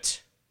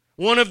equipped.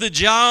 One of the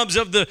jobs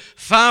of the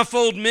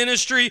fivefold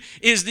ministry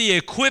is the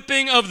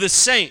equipping of the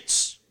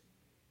saints.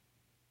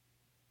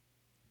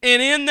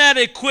 And in that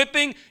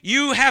equipping,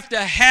 you have to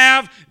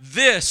have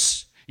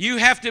this. You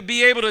have to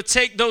be able to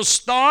take those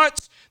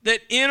thoughts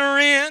that enter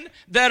in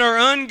that are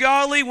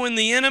ungodly when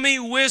the enemy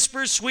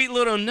whispers sweet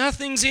little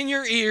nothings in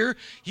your ear.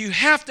 You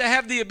have to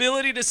have the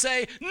ability to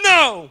say,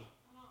 no,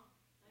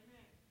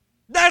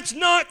 that's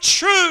not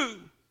true.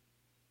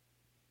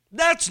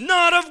 That's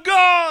not of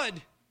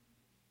God.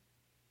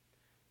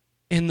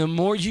 And the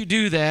more you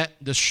do that,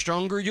 the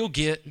stronger you'll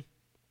get,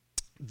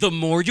 the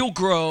more you'll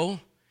grow,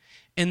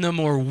 and the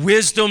more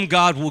wisdom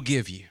God will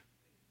give you.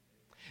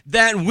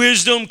 That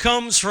wisdom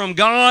comes from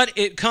God.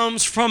 It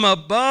comes from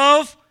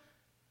above.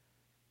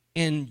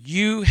 And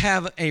you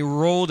have a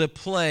role to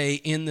play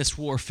in this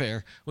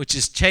warfare, which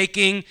is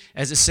taking,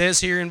 as it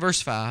says here in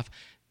verse 5,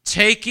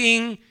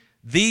 taking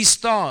these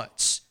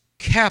thoughts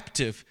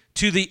captive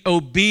to the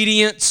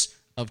obedience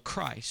of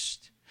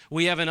Christ.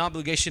 We have an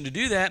obligation to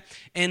do that,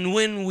 and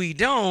when we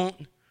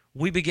don't,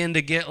 we begin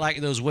to get like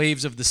those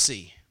waves of the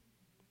sea.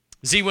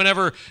 See,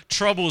 whenever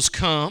troubles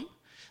come,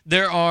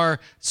 there are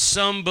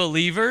some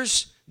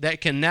believers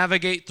that can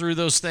navigate through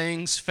those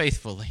things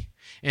faithfully,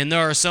 and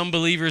there are some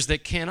believers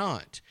that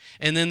cannot.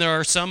 And then there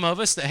are some of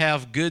us that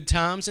have good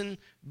times and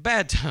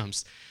bad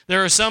times.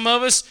 There are some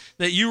of us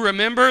that you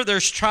remember,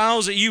 there's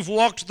trials that you've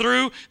walked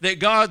through that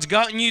God's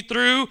gotten you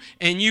through,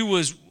 and you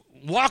was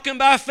walking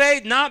by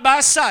faith, not by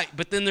sight.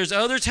 But then there's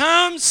other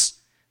times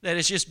that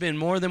it's just been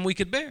more than we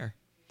could bear.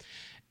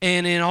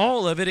 And in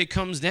all of it, it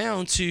comes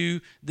down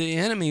to the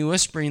enemy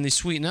whispering these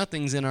sweet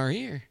nothings in our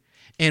ear.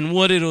 And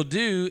what it'll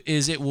do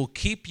is it will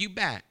keep you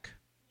back.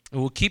 It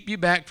will keep you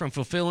back from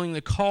fulfilling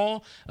the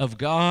call of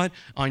God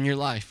on your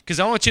life. Because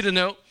I want you to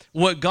know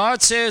what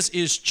God says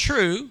is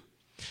true.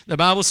 The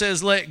Bible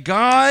says, let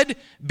God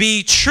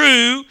be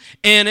true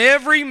and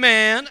every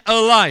man a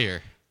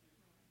liar.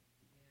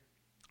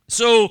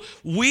 So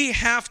we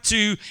have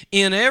to,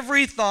 in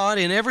every thought,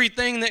 in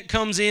everything that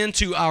comes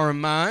into our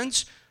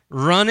minds,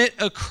 run it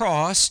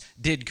across,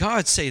 did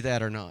God say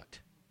that or not?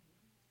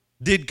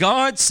 Did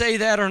God say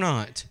that or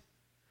not?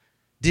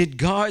 Did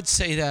God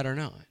say that or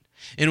not?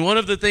 And one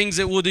of the things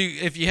that we'll do,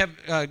 if you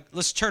have,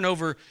 let's turn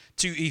over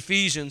to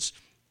Ephesians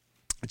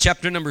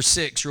chapter number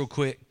 6 real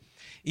quick.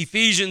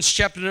 Ephesians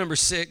chapter number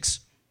 6.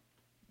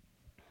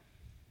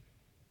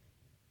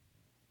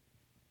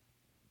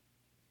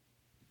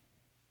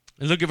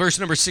 And look at verse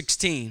number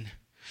 16.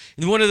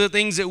 And one of the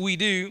things that we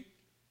do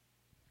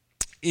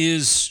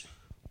is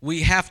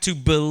we have to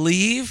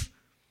believe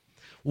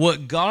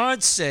what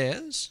God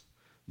says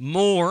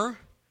more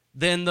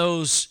than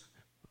those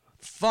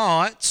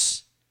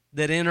thoughts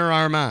that enter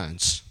our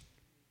minds.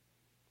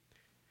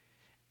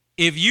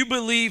 If you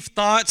believe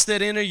thoughts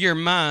that enter your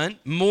mind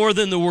more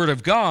than the Word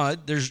of God,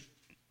 you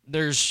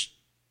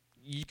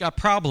got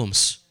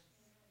problems.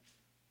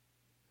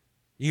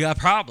 You got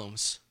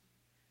problems.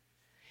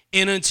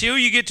 And until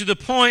you get to the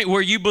point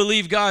where you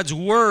believe God's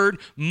Word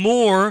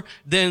more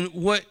than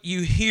what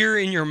you hear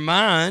in your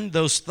mind,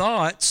 those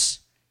thoughts,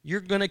 you're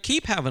going to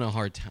keep having a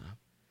hard time.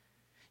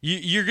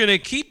 You're going to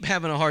keep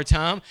having a hard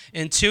time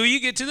until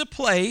you get to the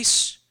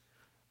place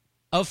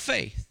of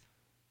faith.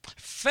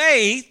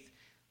 Faith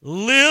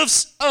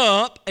lifts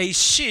up a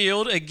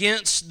shield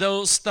against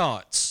those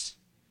thoughts.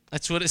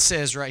 That's what it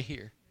says right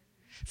here.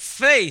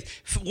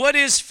 Faith. What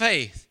is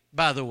faith,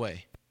 by the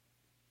way?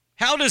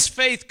 How does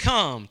faith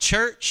come,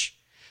 church?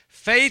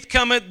 Faith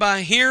cometh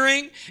by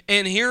hearing,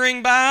 and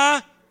hearing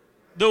by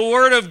the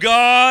Word of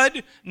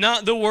God,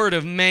 not the word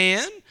of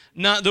man,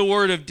 not the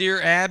word of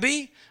dear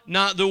Abby,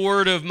 not the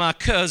word of my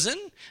cousin,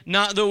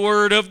 not the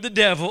word of the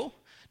devil,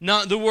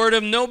 not the word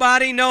of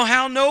nobody, no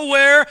how,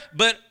 nowhere,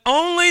 but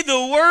only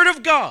the Word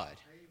of God.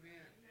 Amen.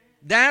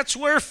 That's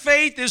where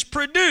faith is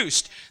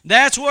produced.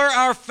 That's where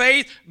our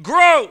faith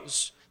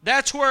grows.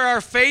 That's where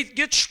our faith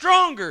gets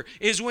stronger,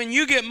 is when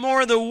you get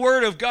more of the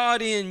Word of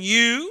God in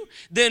you,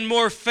 then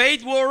more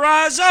faith will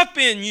rise up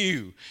in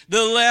you.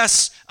 The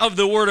less of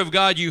the Word of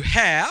God you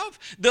have,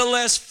 the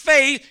less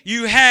faith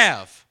you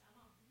have.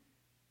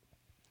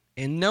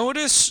 And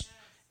notice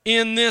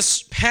in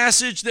this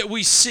passage that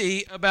we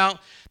see about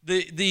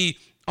the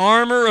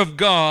armor of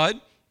God,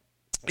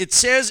 it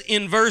says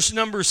in verse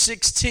number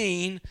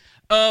 16,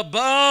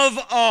 above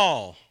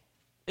all.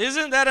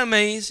 Isn't that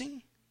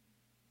amazing?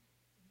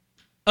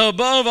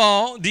 Above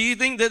all. Do you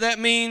think that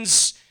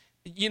means,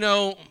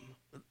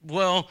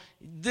 well,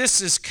 this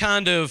is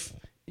kind of,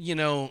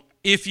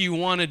 if you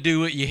want to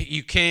do it,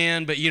 you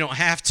can, but you don't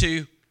have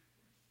to.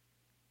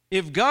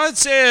 If God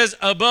says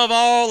above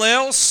all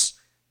else,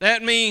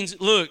 that means,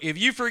 look, if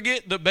you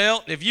forget the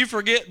belt, if you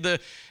forget the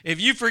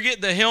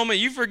helmet,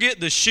 you forget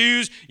the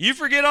shoes, you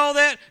forget all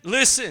that,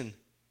 listen,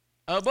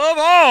 above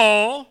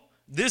all,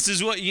 this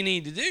is what you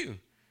need to do.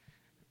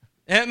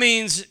 That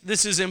means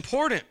this is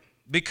important,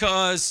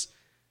 because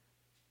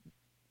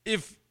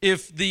if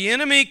the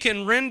enemy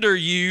can render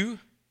you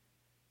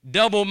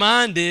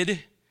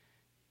double-minded,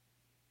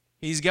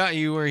 he's got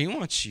you where he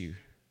wants you.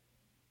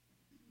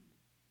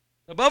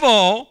 Above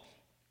all,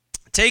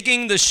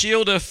 taking the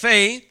shield of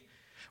faith,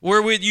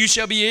 wherewith you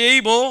shall be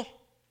able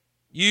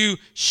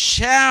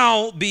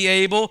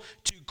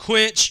to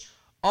quench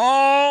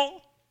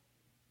all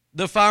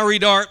the fiery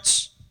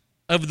darts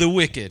of the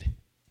wicked.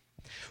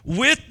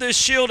 With the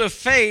shield of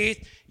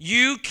faith,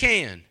 you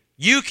can,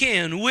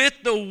 with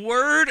the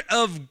Word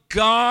of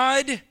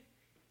God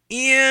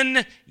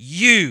in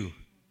you,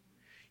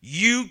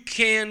 you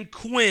can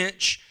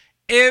quench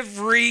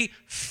every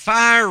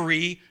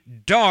fiery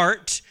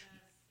dart,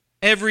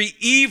 every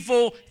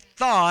evil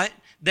thought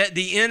that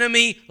the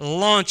enemy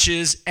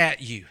launches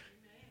at you.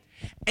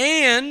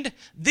 And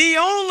the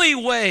only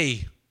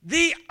way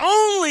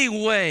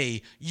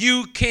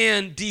you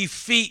can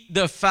defeat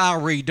the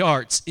fiery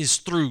darts is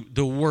through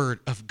the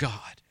Word of God.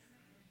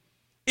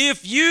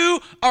 If you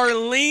are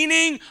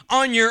leaning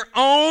on your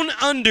own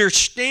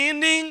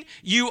understanding,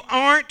 you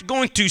aren't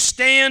going to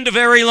stand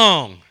very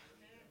long.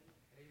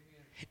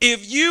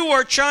 If you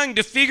are trying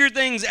to figure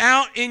things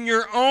out in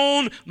your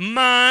own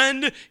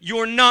mind,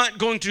 you're not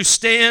going to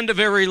stand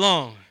very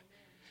long.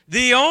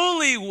 The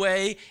only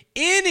way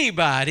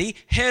anybody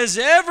has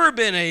ever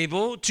been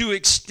able to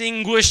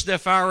extinguish the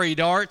fiery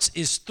darts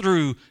is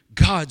through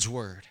God's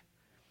Word.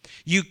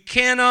 You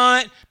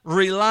cannot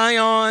rely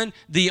on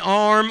the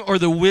arm or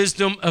the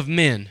wisdom of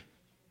men.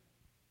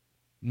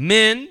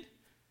 Men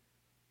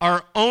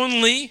are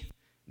only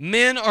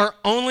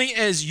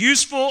as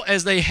useful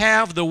as they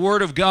have the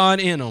Word of God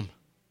in them.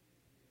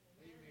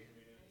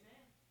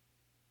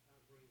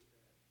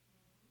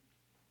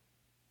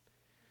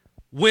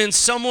 When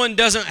someone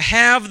doesn't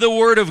have the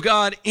Word of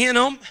God in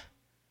them,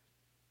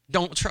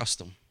 don't trust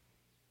them.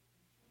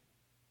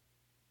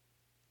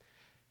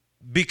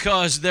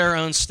 Because they're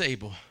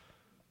unstable.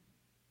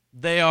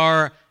 They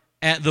are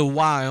at the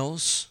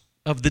wiles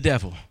of the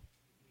devil.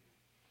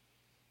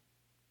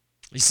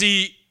 You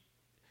see,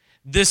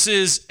 this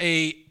is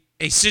a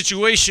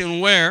situation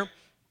where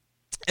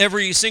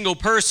every single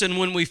person,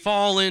 when we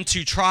fall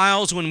into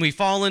trials, when we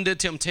fall into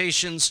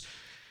temptations,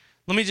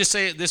 let me just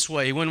say it this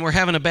way, when we're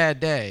having a bad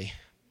day.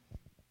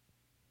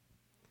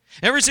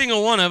 Every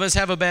single one of us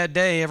have a bad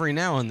day every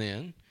now and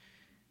then.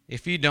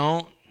 If you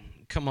don't,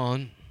 come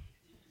on,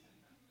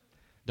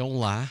 don't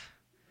lie.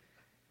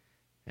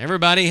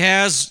 Everybody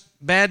has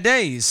bad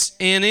days.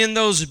 And in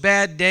those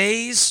bad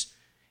days,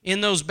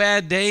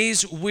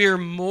 we're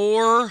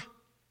more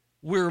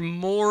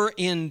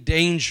in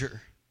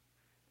danger.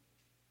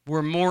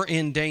 We're more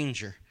in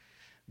danger.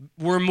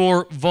 We're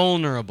more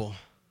vulnerable.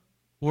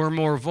 We're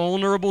more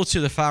vulnerable to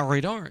the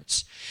fiery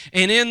darts.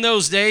 And in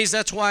those days,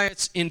 that's why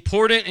it's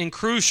important and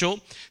crucial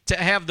to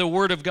have the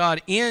Word of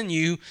God in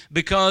you,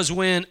 because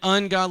when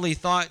ungodly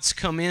thoughts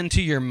come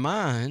into your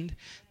mind,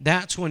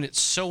 that's when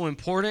it's so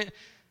important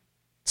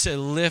to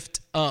lift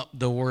up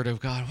the Word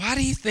of God. Why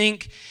do you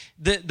think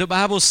that the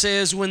Bible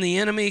says when the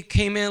enemy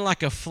came in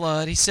like a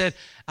flood, he said,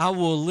 I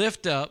will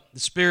lift up, the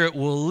Spirit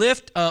will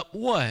lift up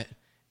what?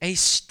 A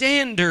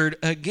standard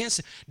against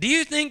it. Do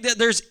you think that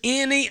there's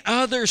any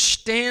other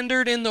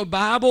standard in the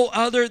Bible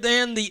other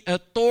than the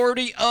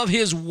authority of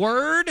His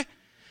Word?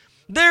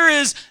 There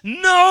is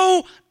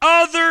no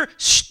other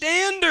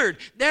standard.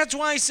 That's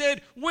why He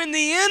said, when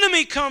the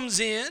enemy comes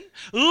in,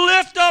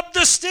 lift up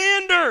the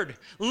standard.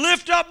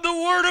 Lift up the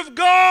Word of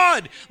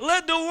God.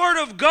 Let the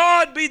Word of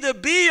God be the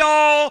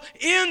be-all,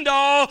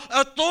 end-all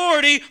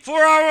authority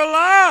for our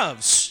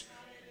lives.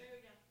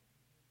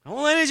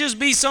 Don't let it just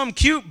be some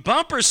cute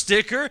bumper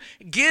sticker.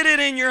 Get it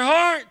in your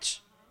heart.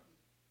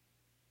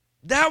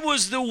 That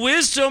was the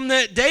wisdom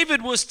that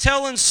David was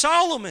telling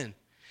Solomon.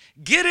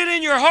 Get it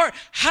in your heart.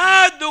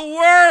 Hide the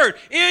Word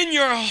in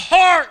your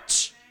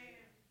heart.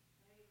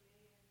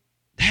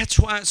 That's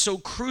why it's so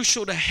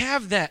crucial to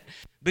have that,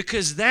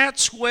 because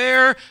that's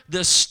where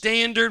the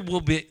standard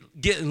will be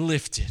getting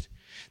lifted.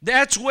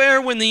 That's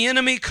where when the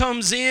enemy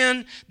comes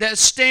in, that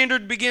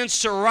standard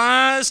begins to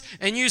rise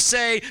and you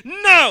say,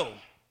 no.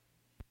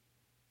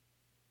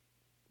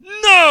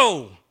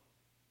 No.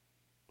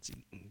 See,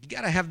 you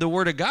got to have the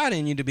Word of God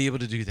in you to be able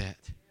to do that.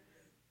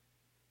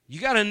 You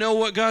got to know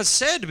what God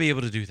said to be able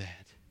to do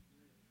that.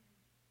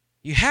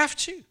 You have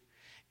to.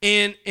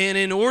 And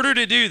in order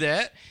to do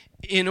that,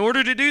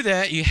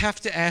 you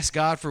have to ask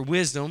God for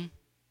wisdom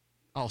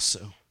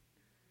also.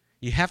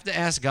 You have to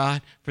ask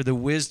God for the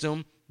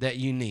wisdom that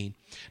you need.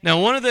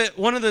 Now, one of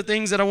the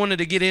things that I wanted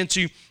to get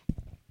into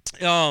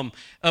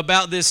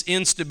about this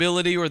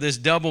instability or this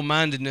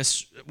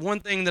double-mindedness, one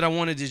thing that I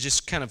wanted to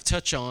just kind of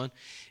touch on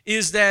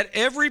is that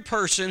every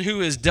person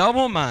who is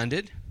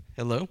double-minded,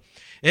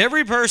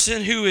 every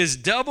person who is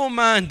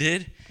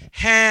double-minded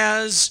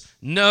has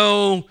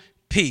no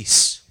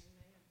peace.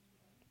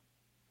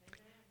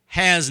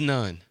 Has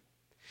none.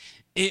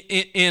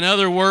 In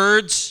other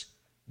words,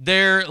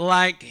 they're,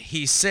 like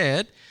he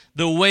said,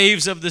 the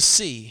waves of the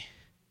sea,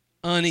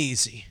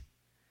 uneasy.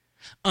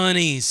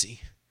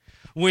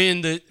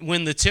 When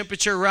the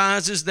temperature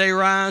rises, they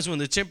rise. When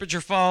the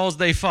temperature falls,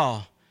 they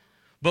fall.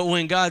 But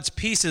when God's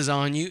peace is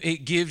on you,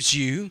 it gives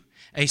you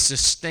a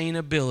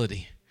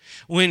sustainability.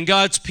 When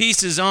God's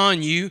peace is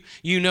on you,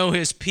 you know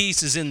His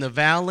peace is in the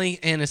valley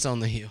and it's on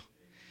the hill.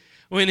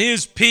 When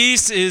His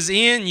peace is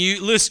in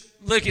you,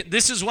 look at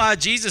this is why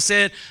Jesus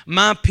said,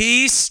 my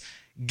peace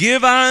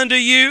give I unto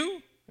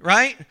you,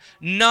 right?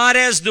 Not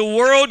as the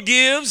world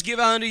gives, give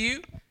I unto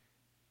you.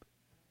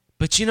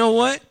 But you know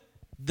what?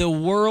 The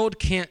world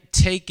can't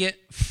take it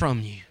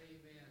from you.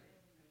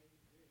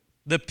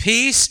 The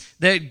peace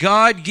that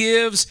God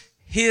gives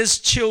His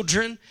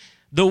children,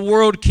 the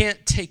world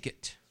can't take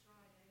it.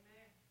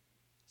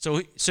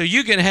 So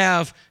you can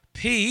have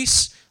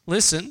peace,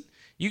 listen,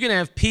 you can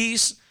have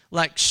peace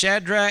like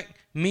Shadrach,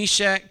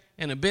 Meshach,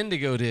 and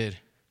Abednego did.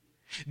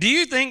 Do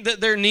you think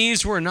that their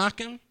knees were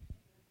knocking?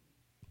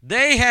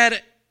 They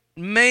had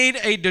made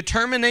a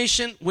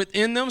determination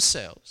within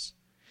themselves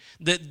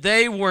that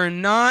they were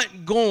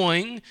not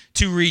going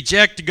to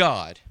reject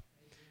God.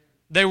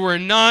 They were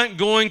not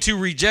going to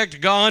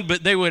reject God,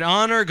 but they would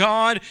honor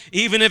God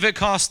even if it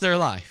cost their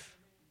life.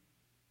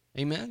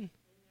 Amen?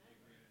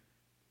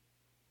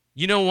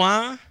 You know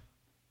why?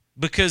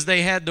 Because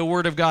they had the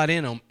Word of God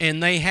in them.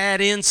 And they had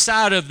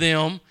inside of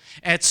them,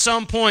 at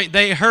some point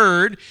they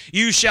heard,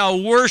 you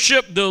shall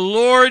worship the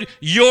Lord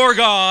your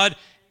God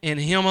and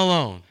Him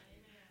alone.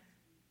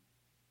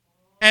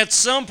 At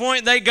some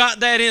point they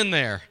got that in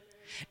there.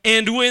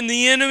 And when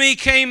the enemy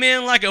came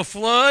in like a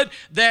flood,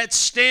 that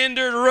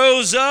standard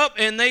rose up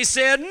and they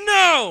said,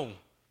 no,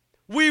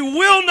 we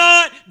will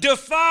not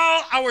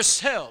defile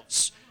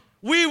ourselves.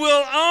 We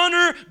will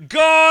honor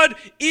God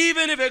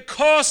even if it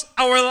costs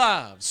our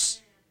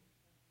lives.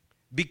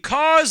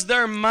 Because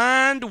their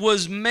mind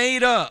was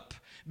made up,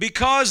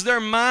 because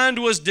their mind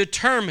was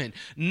determined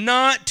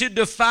not to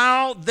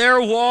defile their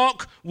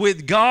walk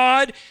with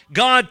God,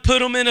 God put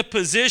them in a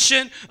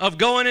position of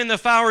going in the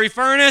fiery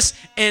furnace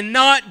and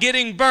not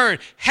getting burned.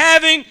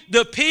 Having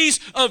the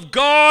peace of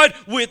God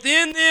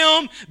within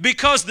them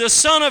because the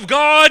Son of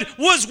God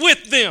was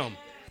with them.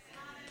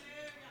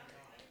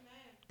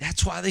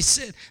 That's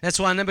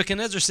why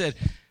Nebuchadnezzar said,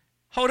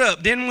 hold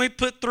up, didn't we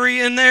put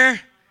 3 in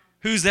there?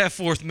 Who's that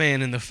 4th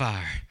man in the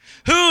fire?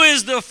 Who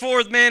is the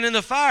 4th man in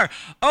the fire?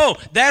 Oh,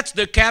 that's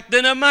the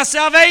captain of my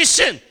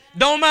salvation.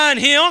 Don't mind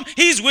him.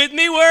 He's with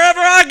me wherever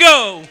I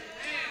go.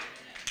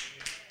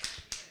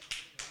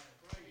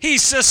 He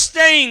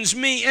sustains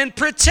me and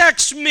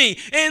protects me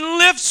and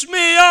lifts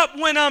me up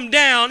when I'm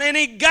down, and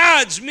He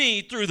guides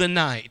me through the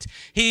night.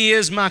 He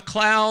is my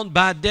cloud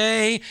by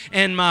day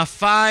and my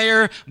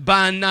fire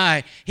by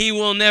night. He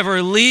will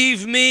never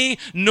leave me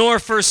nor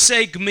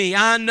forsake me.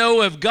 I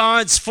know if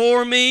God's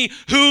for me,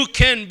 who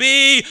can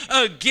be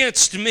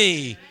against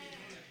me?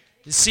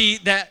 See,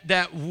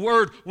 that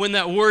word, when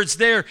that word's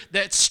there,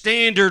 that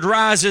standard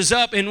rises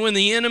up, and when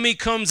the enemy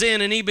comes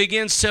in and he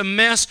begins to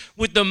mess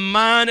with the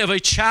mind of a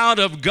child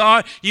of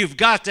God, you've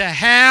got to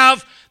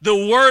have the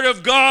Word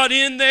of God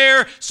in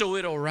there so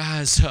it'll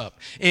rise up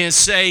and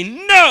say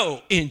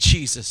no in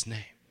Jesus'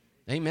 name.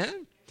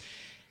 Amen.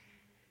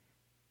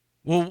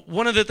 Well,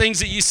 one of the things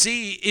that you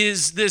see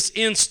is this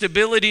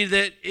instability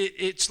that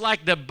it's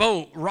like the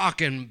boat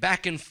rocking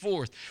back and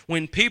forth.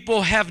 When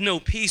people have no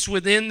peace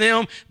within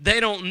them,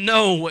 they don't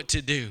know what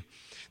to do.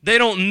 They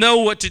don't know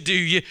what to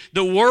do.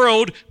 The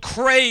world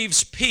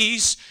craves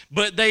peace,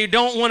 but they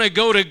don't want to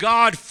go to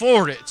God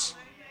for it.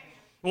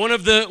 One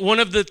of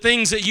the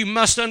things that you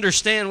must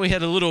understand, we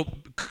had a little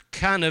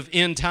kind of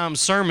end time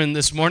sermon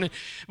this morning,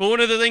 but one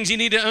of the things you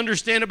need to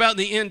understand about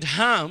the end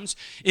times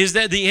is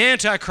that the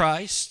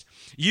Antichrist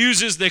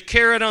uses the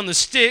carrot on the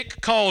stick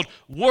called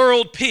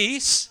world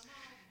peace,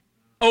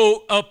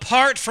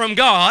 apart from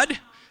God.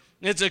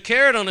 It's a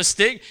carrot on a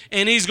stick,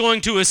 and he's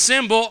going to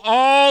assemble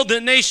all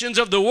the nations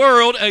of the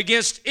world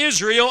against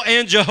Israel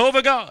and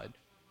Jehovah God.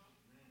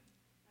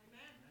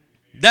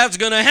 That's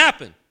going to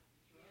happen.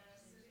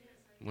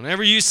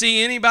 Whenever you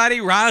see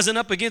anybody rising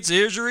up against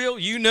Israel,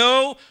 you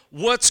know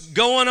what's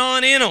going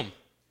on in them.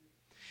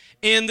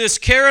 And this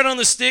carrot on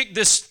the stick,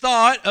 this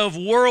thought of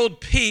world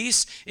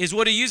peace is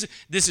what he uses.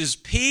 This is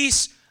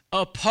peace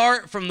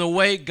apart from the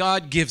way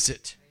God gives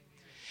it.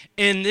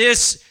 And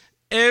this,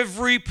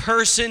 every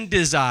person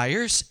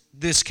desires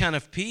this kind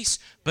of peace,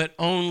 but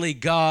only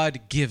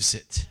God gives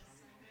it.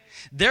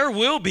 There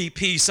will be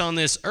peace on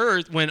this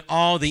earth when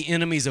all the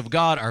enemies of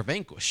God are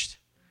vanquished.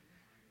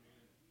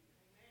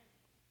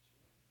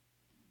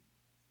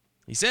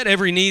 He said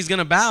every knee is going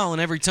to bow and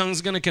every tongue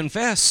is going to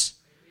confess.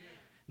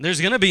 There's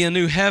going to be a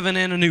new heaven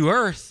and a new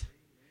earth.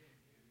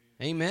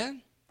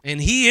 Amen. And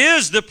He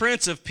is the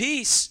Prince of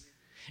Peace.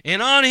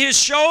 And on His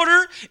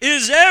shoulder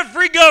is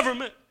every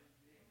government.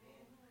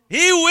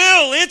 He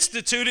will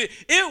institute it.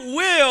 It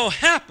will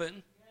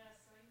happen.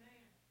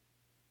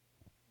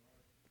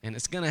 And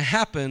it's going to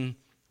happen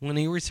when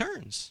He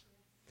returns.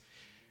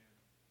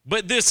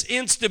 But this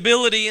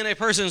instability in a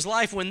person's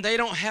life, when they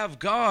don't have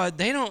God,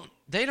 they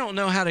don't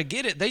know how to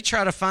get it. They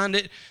try to find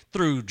it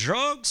through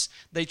drugs.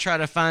 They try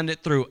to find it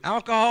through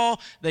alcohol.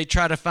 They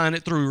try to find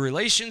it through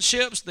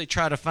relationships. They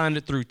try to find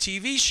it through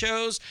TV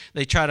shows.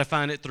 They try to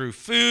find it through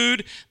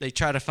food. They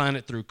try to find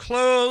it through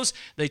clothes.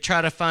 They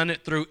try to find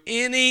it through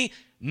any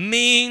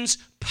means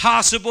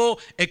possible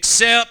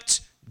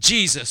except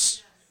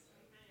Jesus.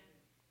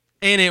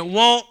 And it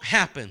won't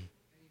happen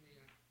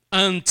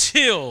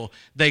until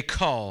they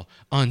call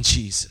on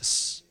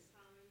Jesus.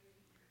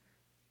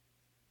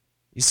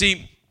 You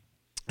see,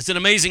 it's an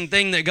amazing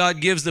thing that God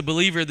gives the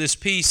believer this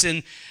peace.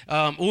 And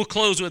we'll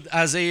close with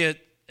Isaiah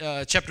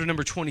chapter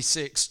number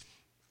 26.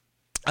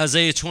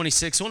 Isaiah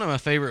 26, one of my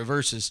favorite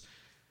verses.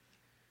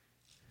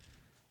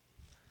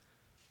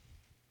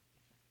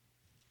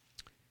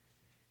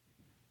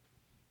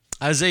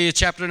 Isaiah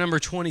chapter number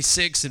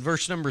 26 and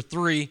verse number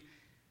 3.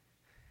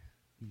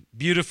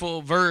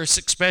 Beautiful verse,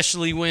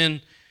 especially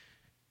when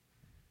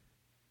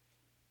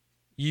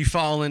you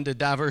fall into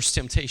diverse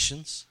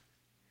temptations.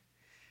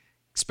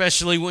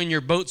 Especially when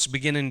your boat's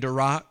beginning to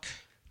rock.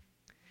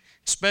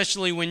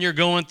 Especially when you're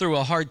going through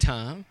a hard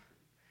time.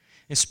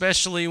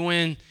 Especially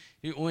when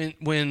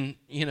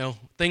you know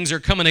things are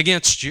coming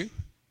against you.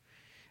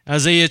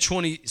 Isaiah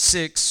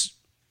 26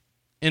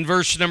 in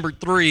verse number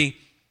 3,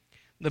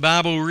 the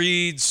Bible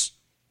reads,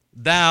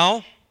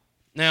 "Thou."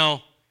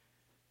 Now,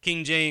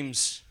 King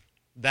James,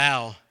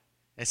 thou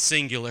as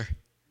singular.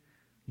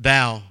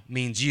 Thou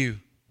means you.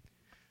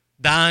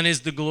 Thine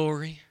is the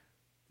glory.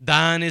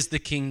 Thine is the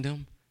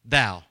kingdom.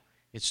 Thou.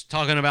 It's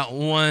talking about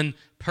one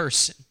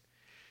person.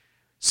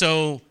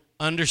 So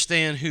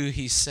understand who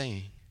he's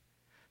saying.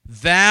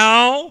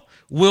 Thou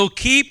will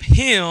keep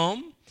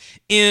him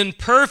in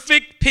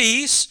perfect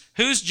peace.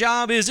 Whose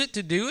job is it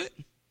to do it?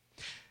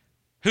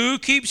 Who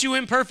keeps you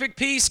in perfect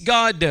peace?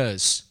 God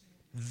does.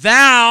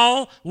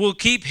 Thou will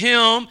keep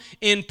him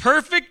in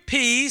perfect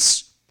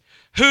peace,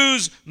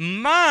 whose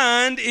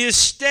mind is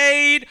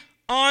stayed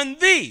on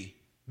thee,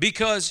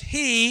 because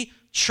he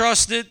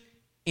trusted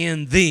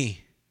in thee.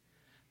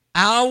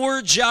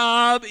 Our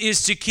job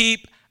is to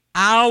keep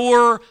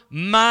our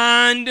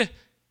mind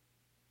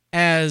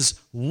as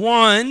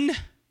one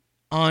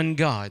on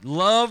God.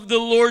 Love the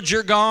Lord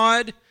your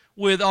God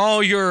with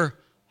all your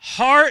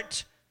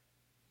heart,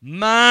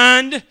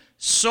 mind,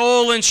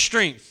 soul, and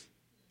strength.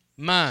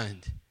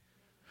 Mind.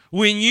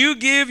 When you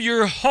give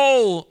your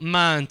whole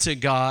mind to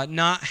God,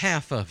 not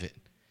half of it,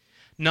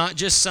 not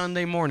just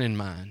Sunday morning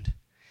mind,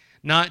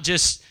 not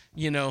just,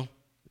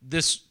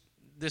 this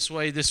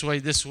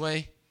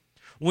way.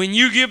 When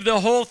you give the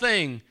whole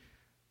thing,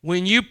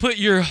 when you put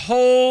your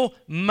whole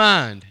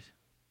mind,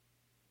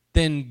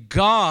 then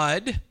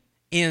God,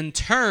 in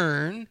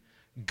turn,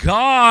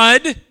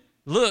 God,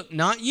 look,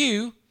 not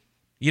you.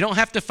 You don't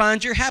have to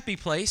find your happy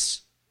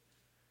place.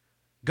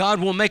 God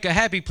will make a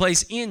happy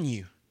place in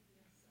you.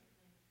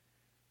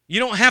 You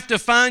don't have to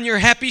find your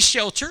happy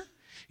shelter.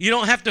 You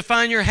don't have to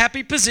find your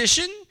happy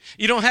position.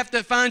 You don't have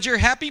to find your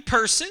happy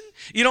person.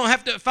 You don't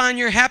have to find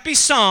your happy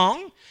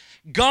song.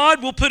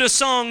 God will put a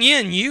song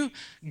in you.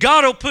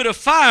 God will put a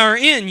fire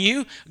in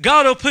you.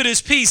 God will put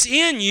his peace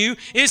in you.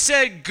 It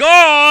said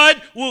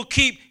God will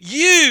keep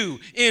you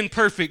in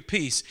perfect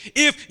peace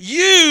if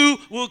you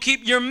will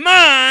keep your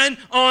mind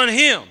on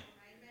him.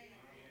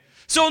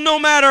 So no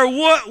matter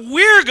what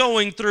we're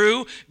going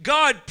through,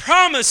 God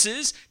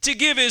promises to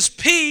give his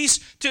peace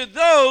to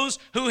those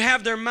who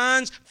have their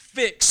minds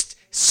fixed,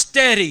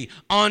 steady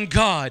on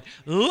God.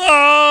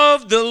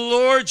 Love the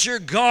Lord your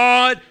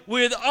God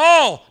with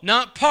all,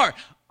 not part,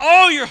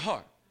 all your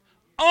heart,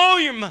 all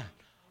your mind,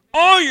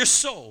 all your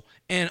soul,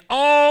 and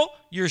all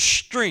your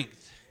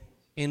strength.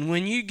 And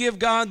when you give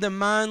God the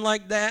mind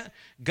like that,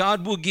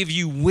 God will give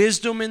you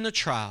wisdom in the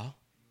trial,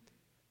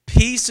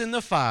 peace in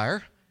the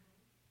fire,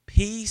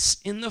 peace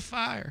in the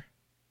fire.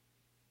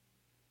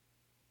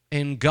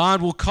 And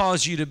God will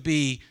cause you to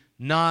be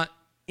not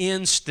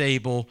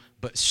unstable,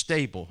 but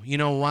stable. You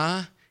know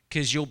why?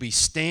 Because you'll be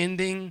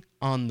standing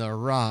on the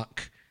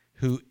rock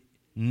who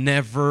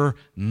never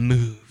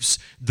moves,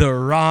 the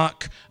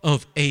rock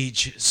of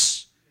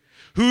ages,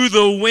 who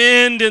the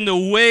wind and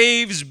the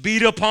waves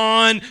beat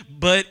upon,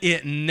 but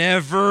it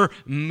never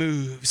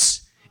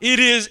moves. It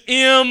is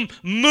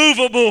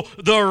immovable,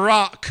 the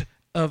rock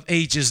of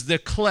ages, the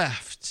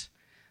cleft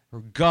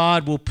where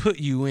God will put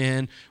you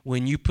in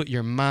when you put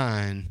your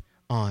mind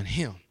on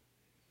him.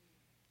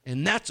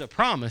 And that's a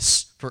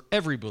promise for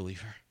every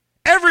believer.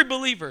 Every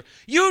believer.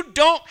 You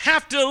don't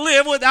have to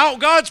live without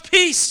God's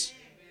peace.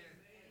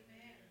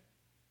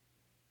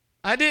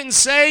 I didn't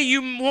say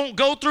you won't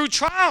go through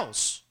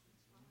trials.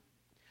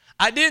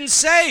 I didn't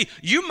say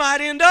you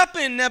might end up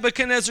in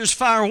Nebuchadnezzar's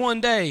fire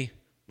one day.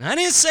 I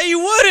didn't say you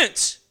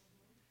wouldn't.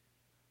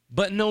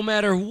 But no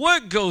matter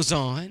what goes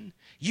on,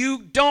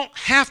 you don't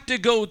have to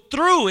go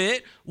through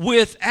it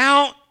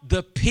without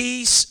the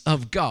peace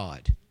of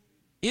God.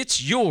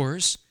 It's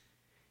yours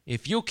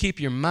if you'll keep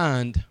your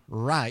mind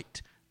right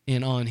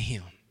and on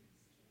him.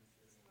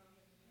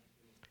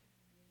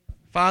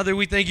 Father,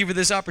 we thank you for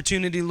this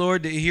opportunity,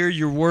 Lord, to hear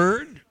your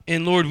word.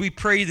 And Lord, we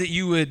pray that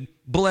you would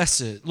bless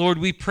it. Lord,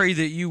 we pray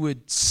that you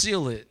would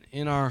seal it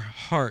in our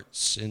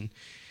hearts and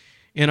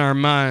in our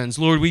minds.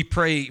 Lord, we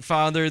pray,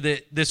 Father,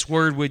 that this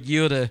word would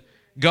yield a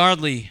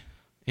godly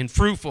and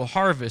fruitful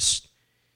harvest